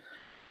any.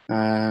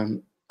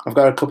 I've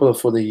got a couple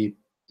for the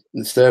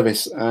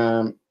service.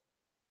 Where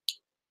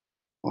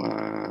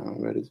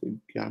is it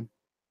again?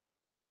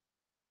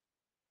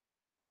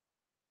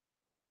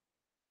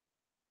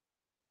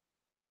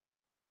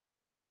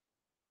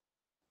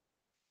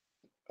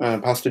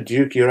 Pastor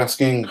Duke, you're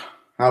asking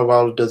how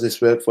well does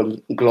this work for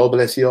global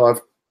SEO?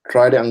 I've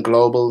tried it on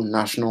global,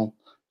 national,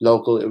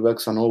 local. It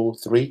works on all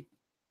three.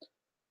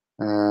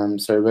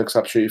 So it works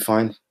absolutely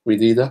fine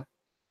with either.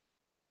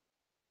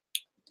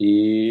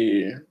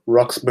 The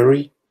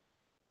Roxbury.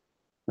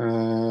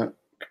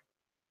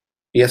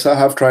 Yes, I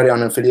have tried it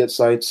on affiliate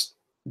sites.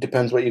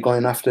 Depends what you're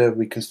going after.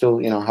 We can still,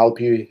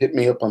 help you. Hit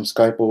me up on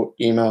Skype or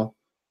email,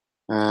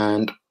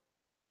 and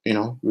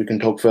we can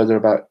talk further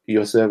about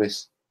your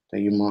service that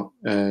you want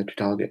to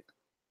target.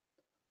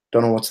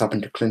 Don't know what's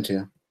happened to Clint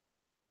here.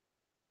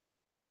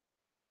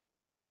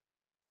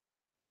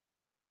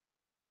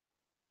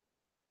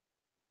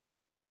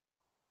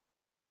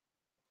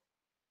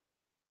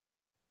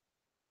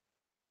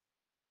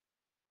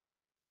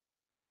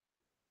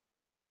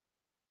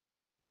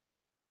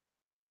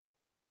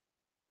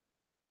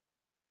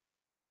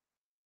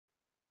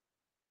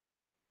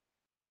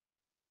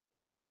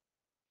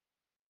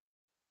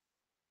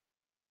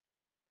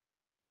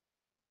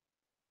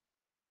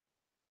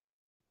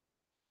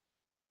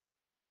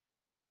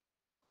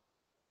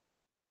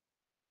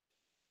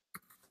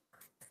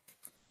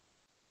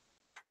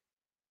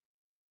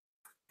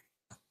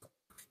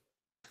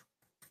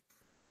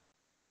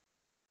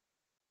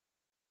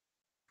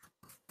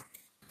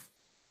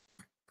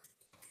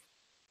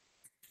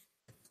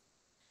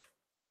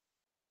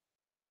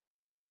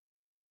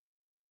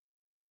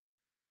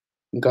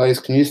 Guys,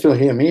 can you still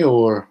hear me,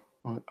 or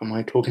am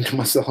I talking to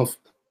myself?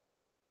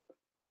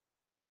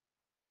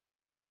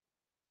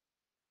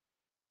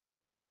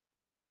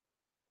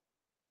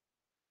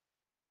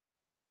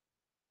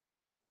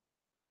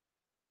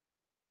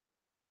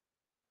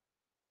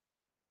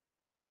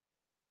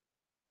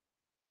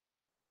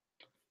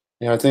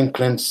 Yeah, I think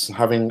Clint's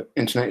having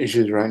internet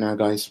issues right now,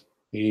 guys.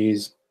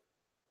 He's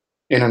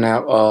in and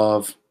out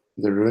of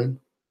the room.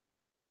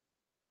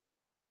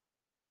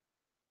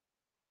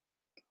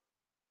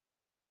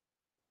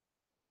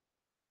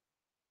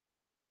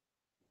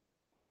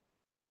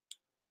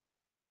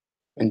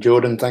 And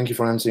Jordan, thank you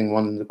for answering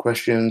one of the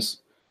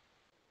questions.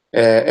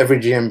 Every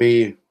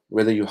GMB,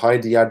 whether you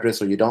hide the address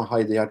or you don't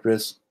hide the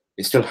address,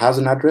 it still has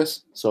an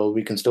address, so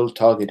we can still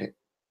target it.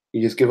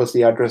 You just give us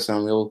the address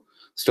and we'll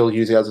still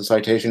use it as a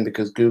citation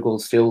because Google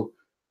still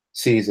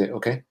sees it,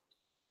 okay?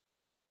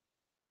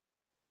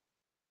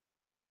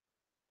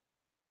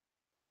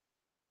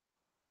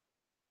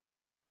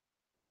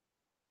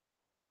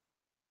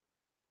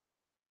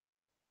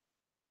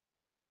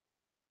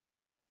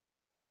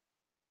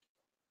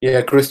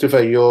 Yeah,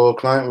 Christopher, your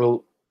client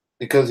will,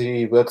 because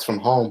he works from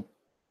home,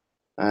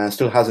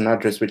 still has an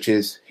address which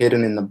is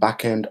hidden in the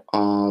back end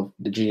of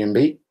the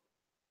GMB.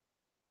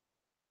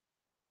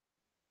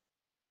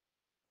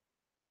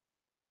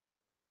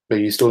 But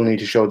you still need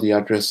to show the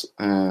address,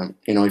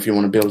 if you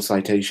want to build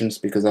citations,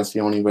 because that's the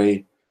only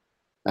way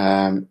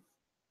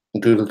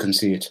Google can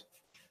see it.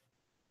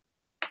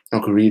 I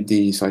could read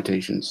the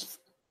citations.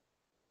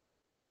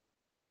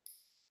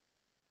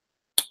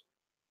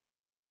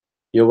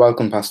 You're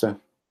welcome, Pastor.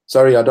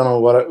 Sorry, I don't know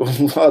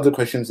what other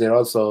questions there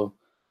are. So,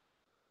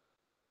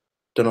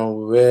 don't know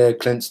where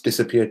Clint's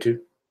disappeared to.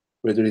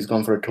 Whether he's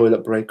gone for a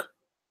toilet break,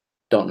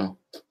 don't know.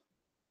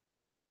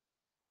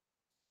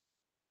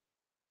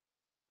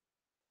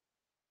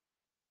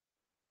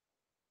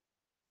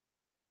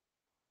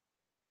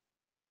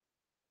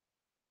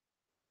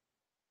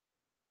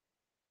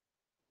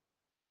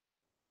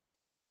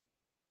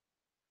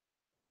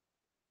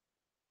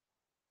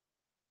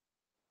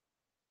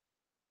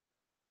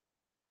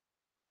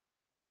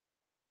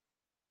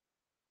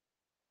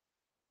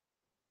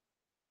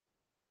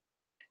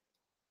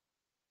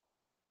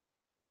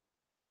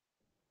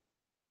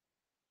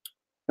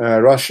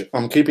 Rush,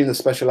 I'm keeping the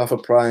special offer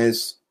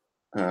price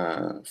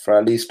for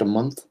at least a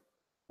month.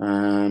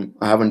 I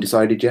haven't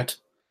decided yet,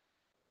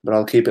 but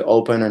I'll keep it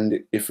open.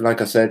 And if,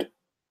 like I said,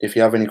 if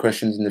you have any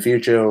questions in the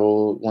future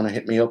or want to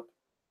hit me up,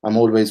 I'm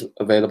always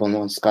available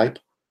on Skype.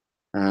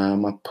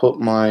 I put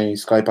my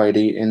Skype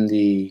ID in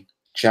the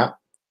chat,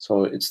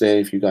 so it's there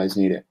if you guys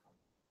need it.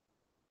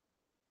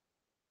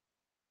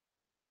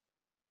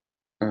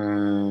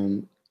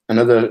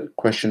 Another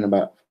question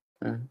about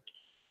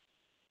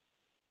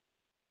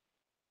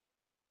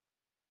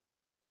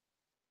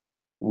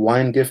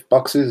wine gift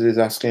boxes is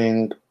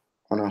asking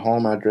on a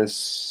home address,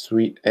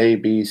 suite A,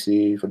 B,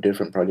 C for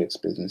different projects,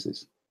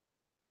 businesses.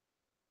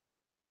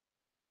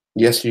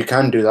 Yes, you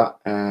can do that.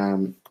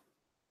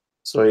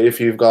 So if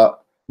you've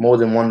got more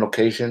than one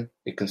location,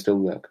 it can still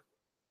work.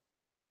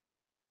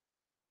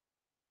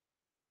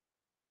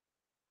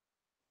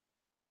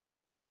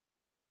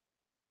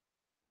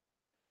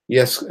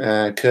 Yes,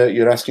 Kurt,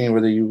 you're asking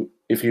whether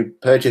if you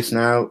purchase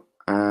now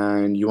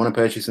and you want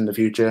to purchase in the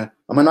future.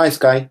 I'm a nice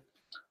guy.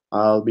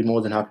 I'll be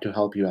more than happy to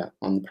help you out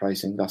on the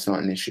pricing. That's not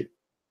an issue.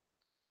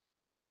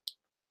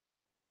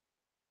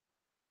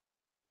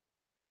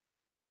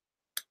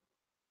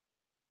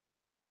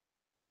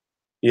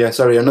 Yeah,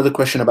 sorry. Another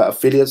question about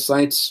affiliate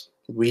sites.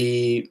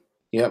 We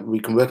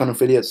can work on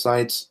affiliate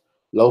sites,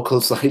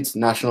 local sites,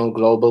 national,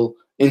 global,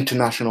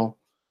 international.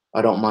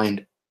 I don't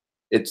mind.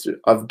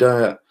 I've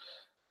done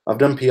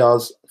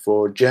PRs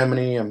for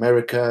Germany,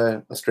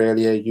 America,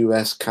 Australia,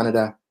 US,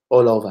 Canada,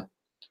 all over.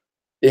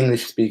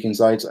 English speaking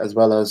sites as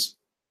well as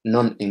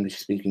non-English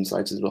speaking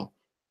sites as well.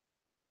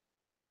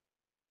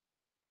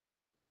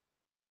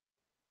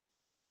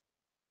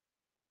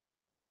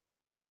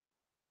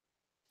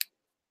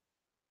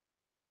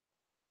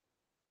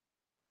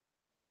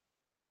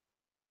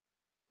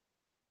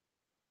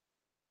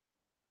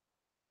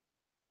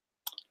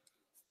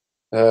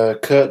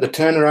 Kurt, the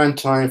turnaround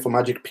time for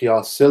Magic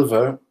PR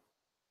Silver,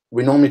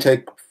 we normally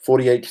take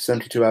 48 to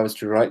 72 hours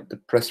to write the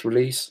press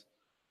release,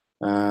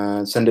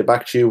 send it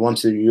back to you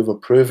once you've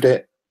approved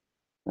it.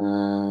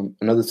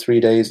 Another 3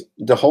 days.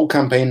 The whole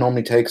campaign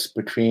normally takes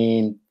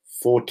between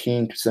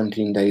 14 to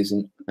 17 days,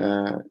 in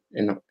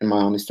my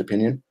honest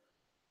opinion.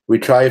 We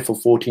try for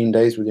 14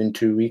 days within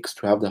 2 weeks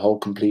to have the whole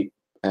complete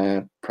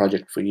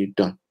project for you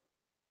done.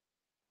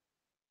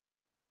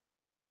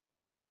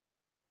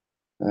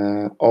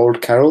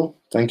 Old Carol,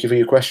 thank you for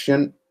your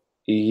question.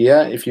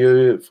 Yeah, if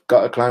you've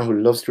got a client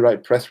who loves to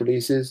write press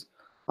releases,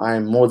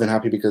 I'm more than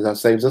happy because that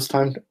saves us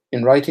time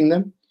in writing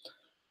them.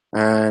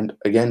 And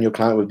again, your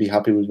client would be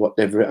happy with what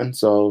they've written.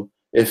 So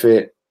if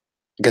it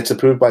gets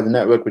approved by the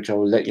network, which I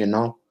will let you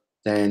know,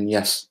 then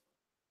yes,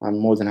 I'm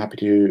more than happy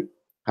to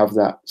have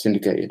that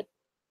syndicated.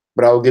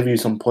 But I'll give you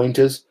some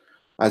pointers,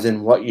 as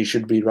in what you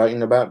should be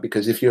writing about,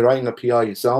 because if you're writing a PR yourself,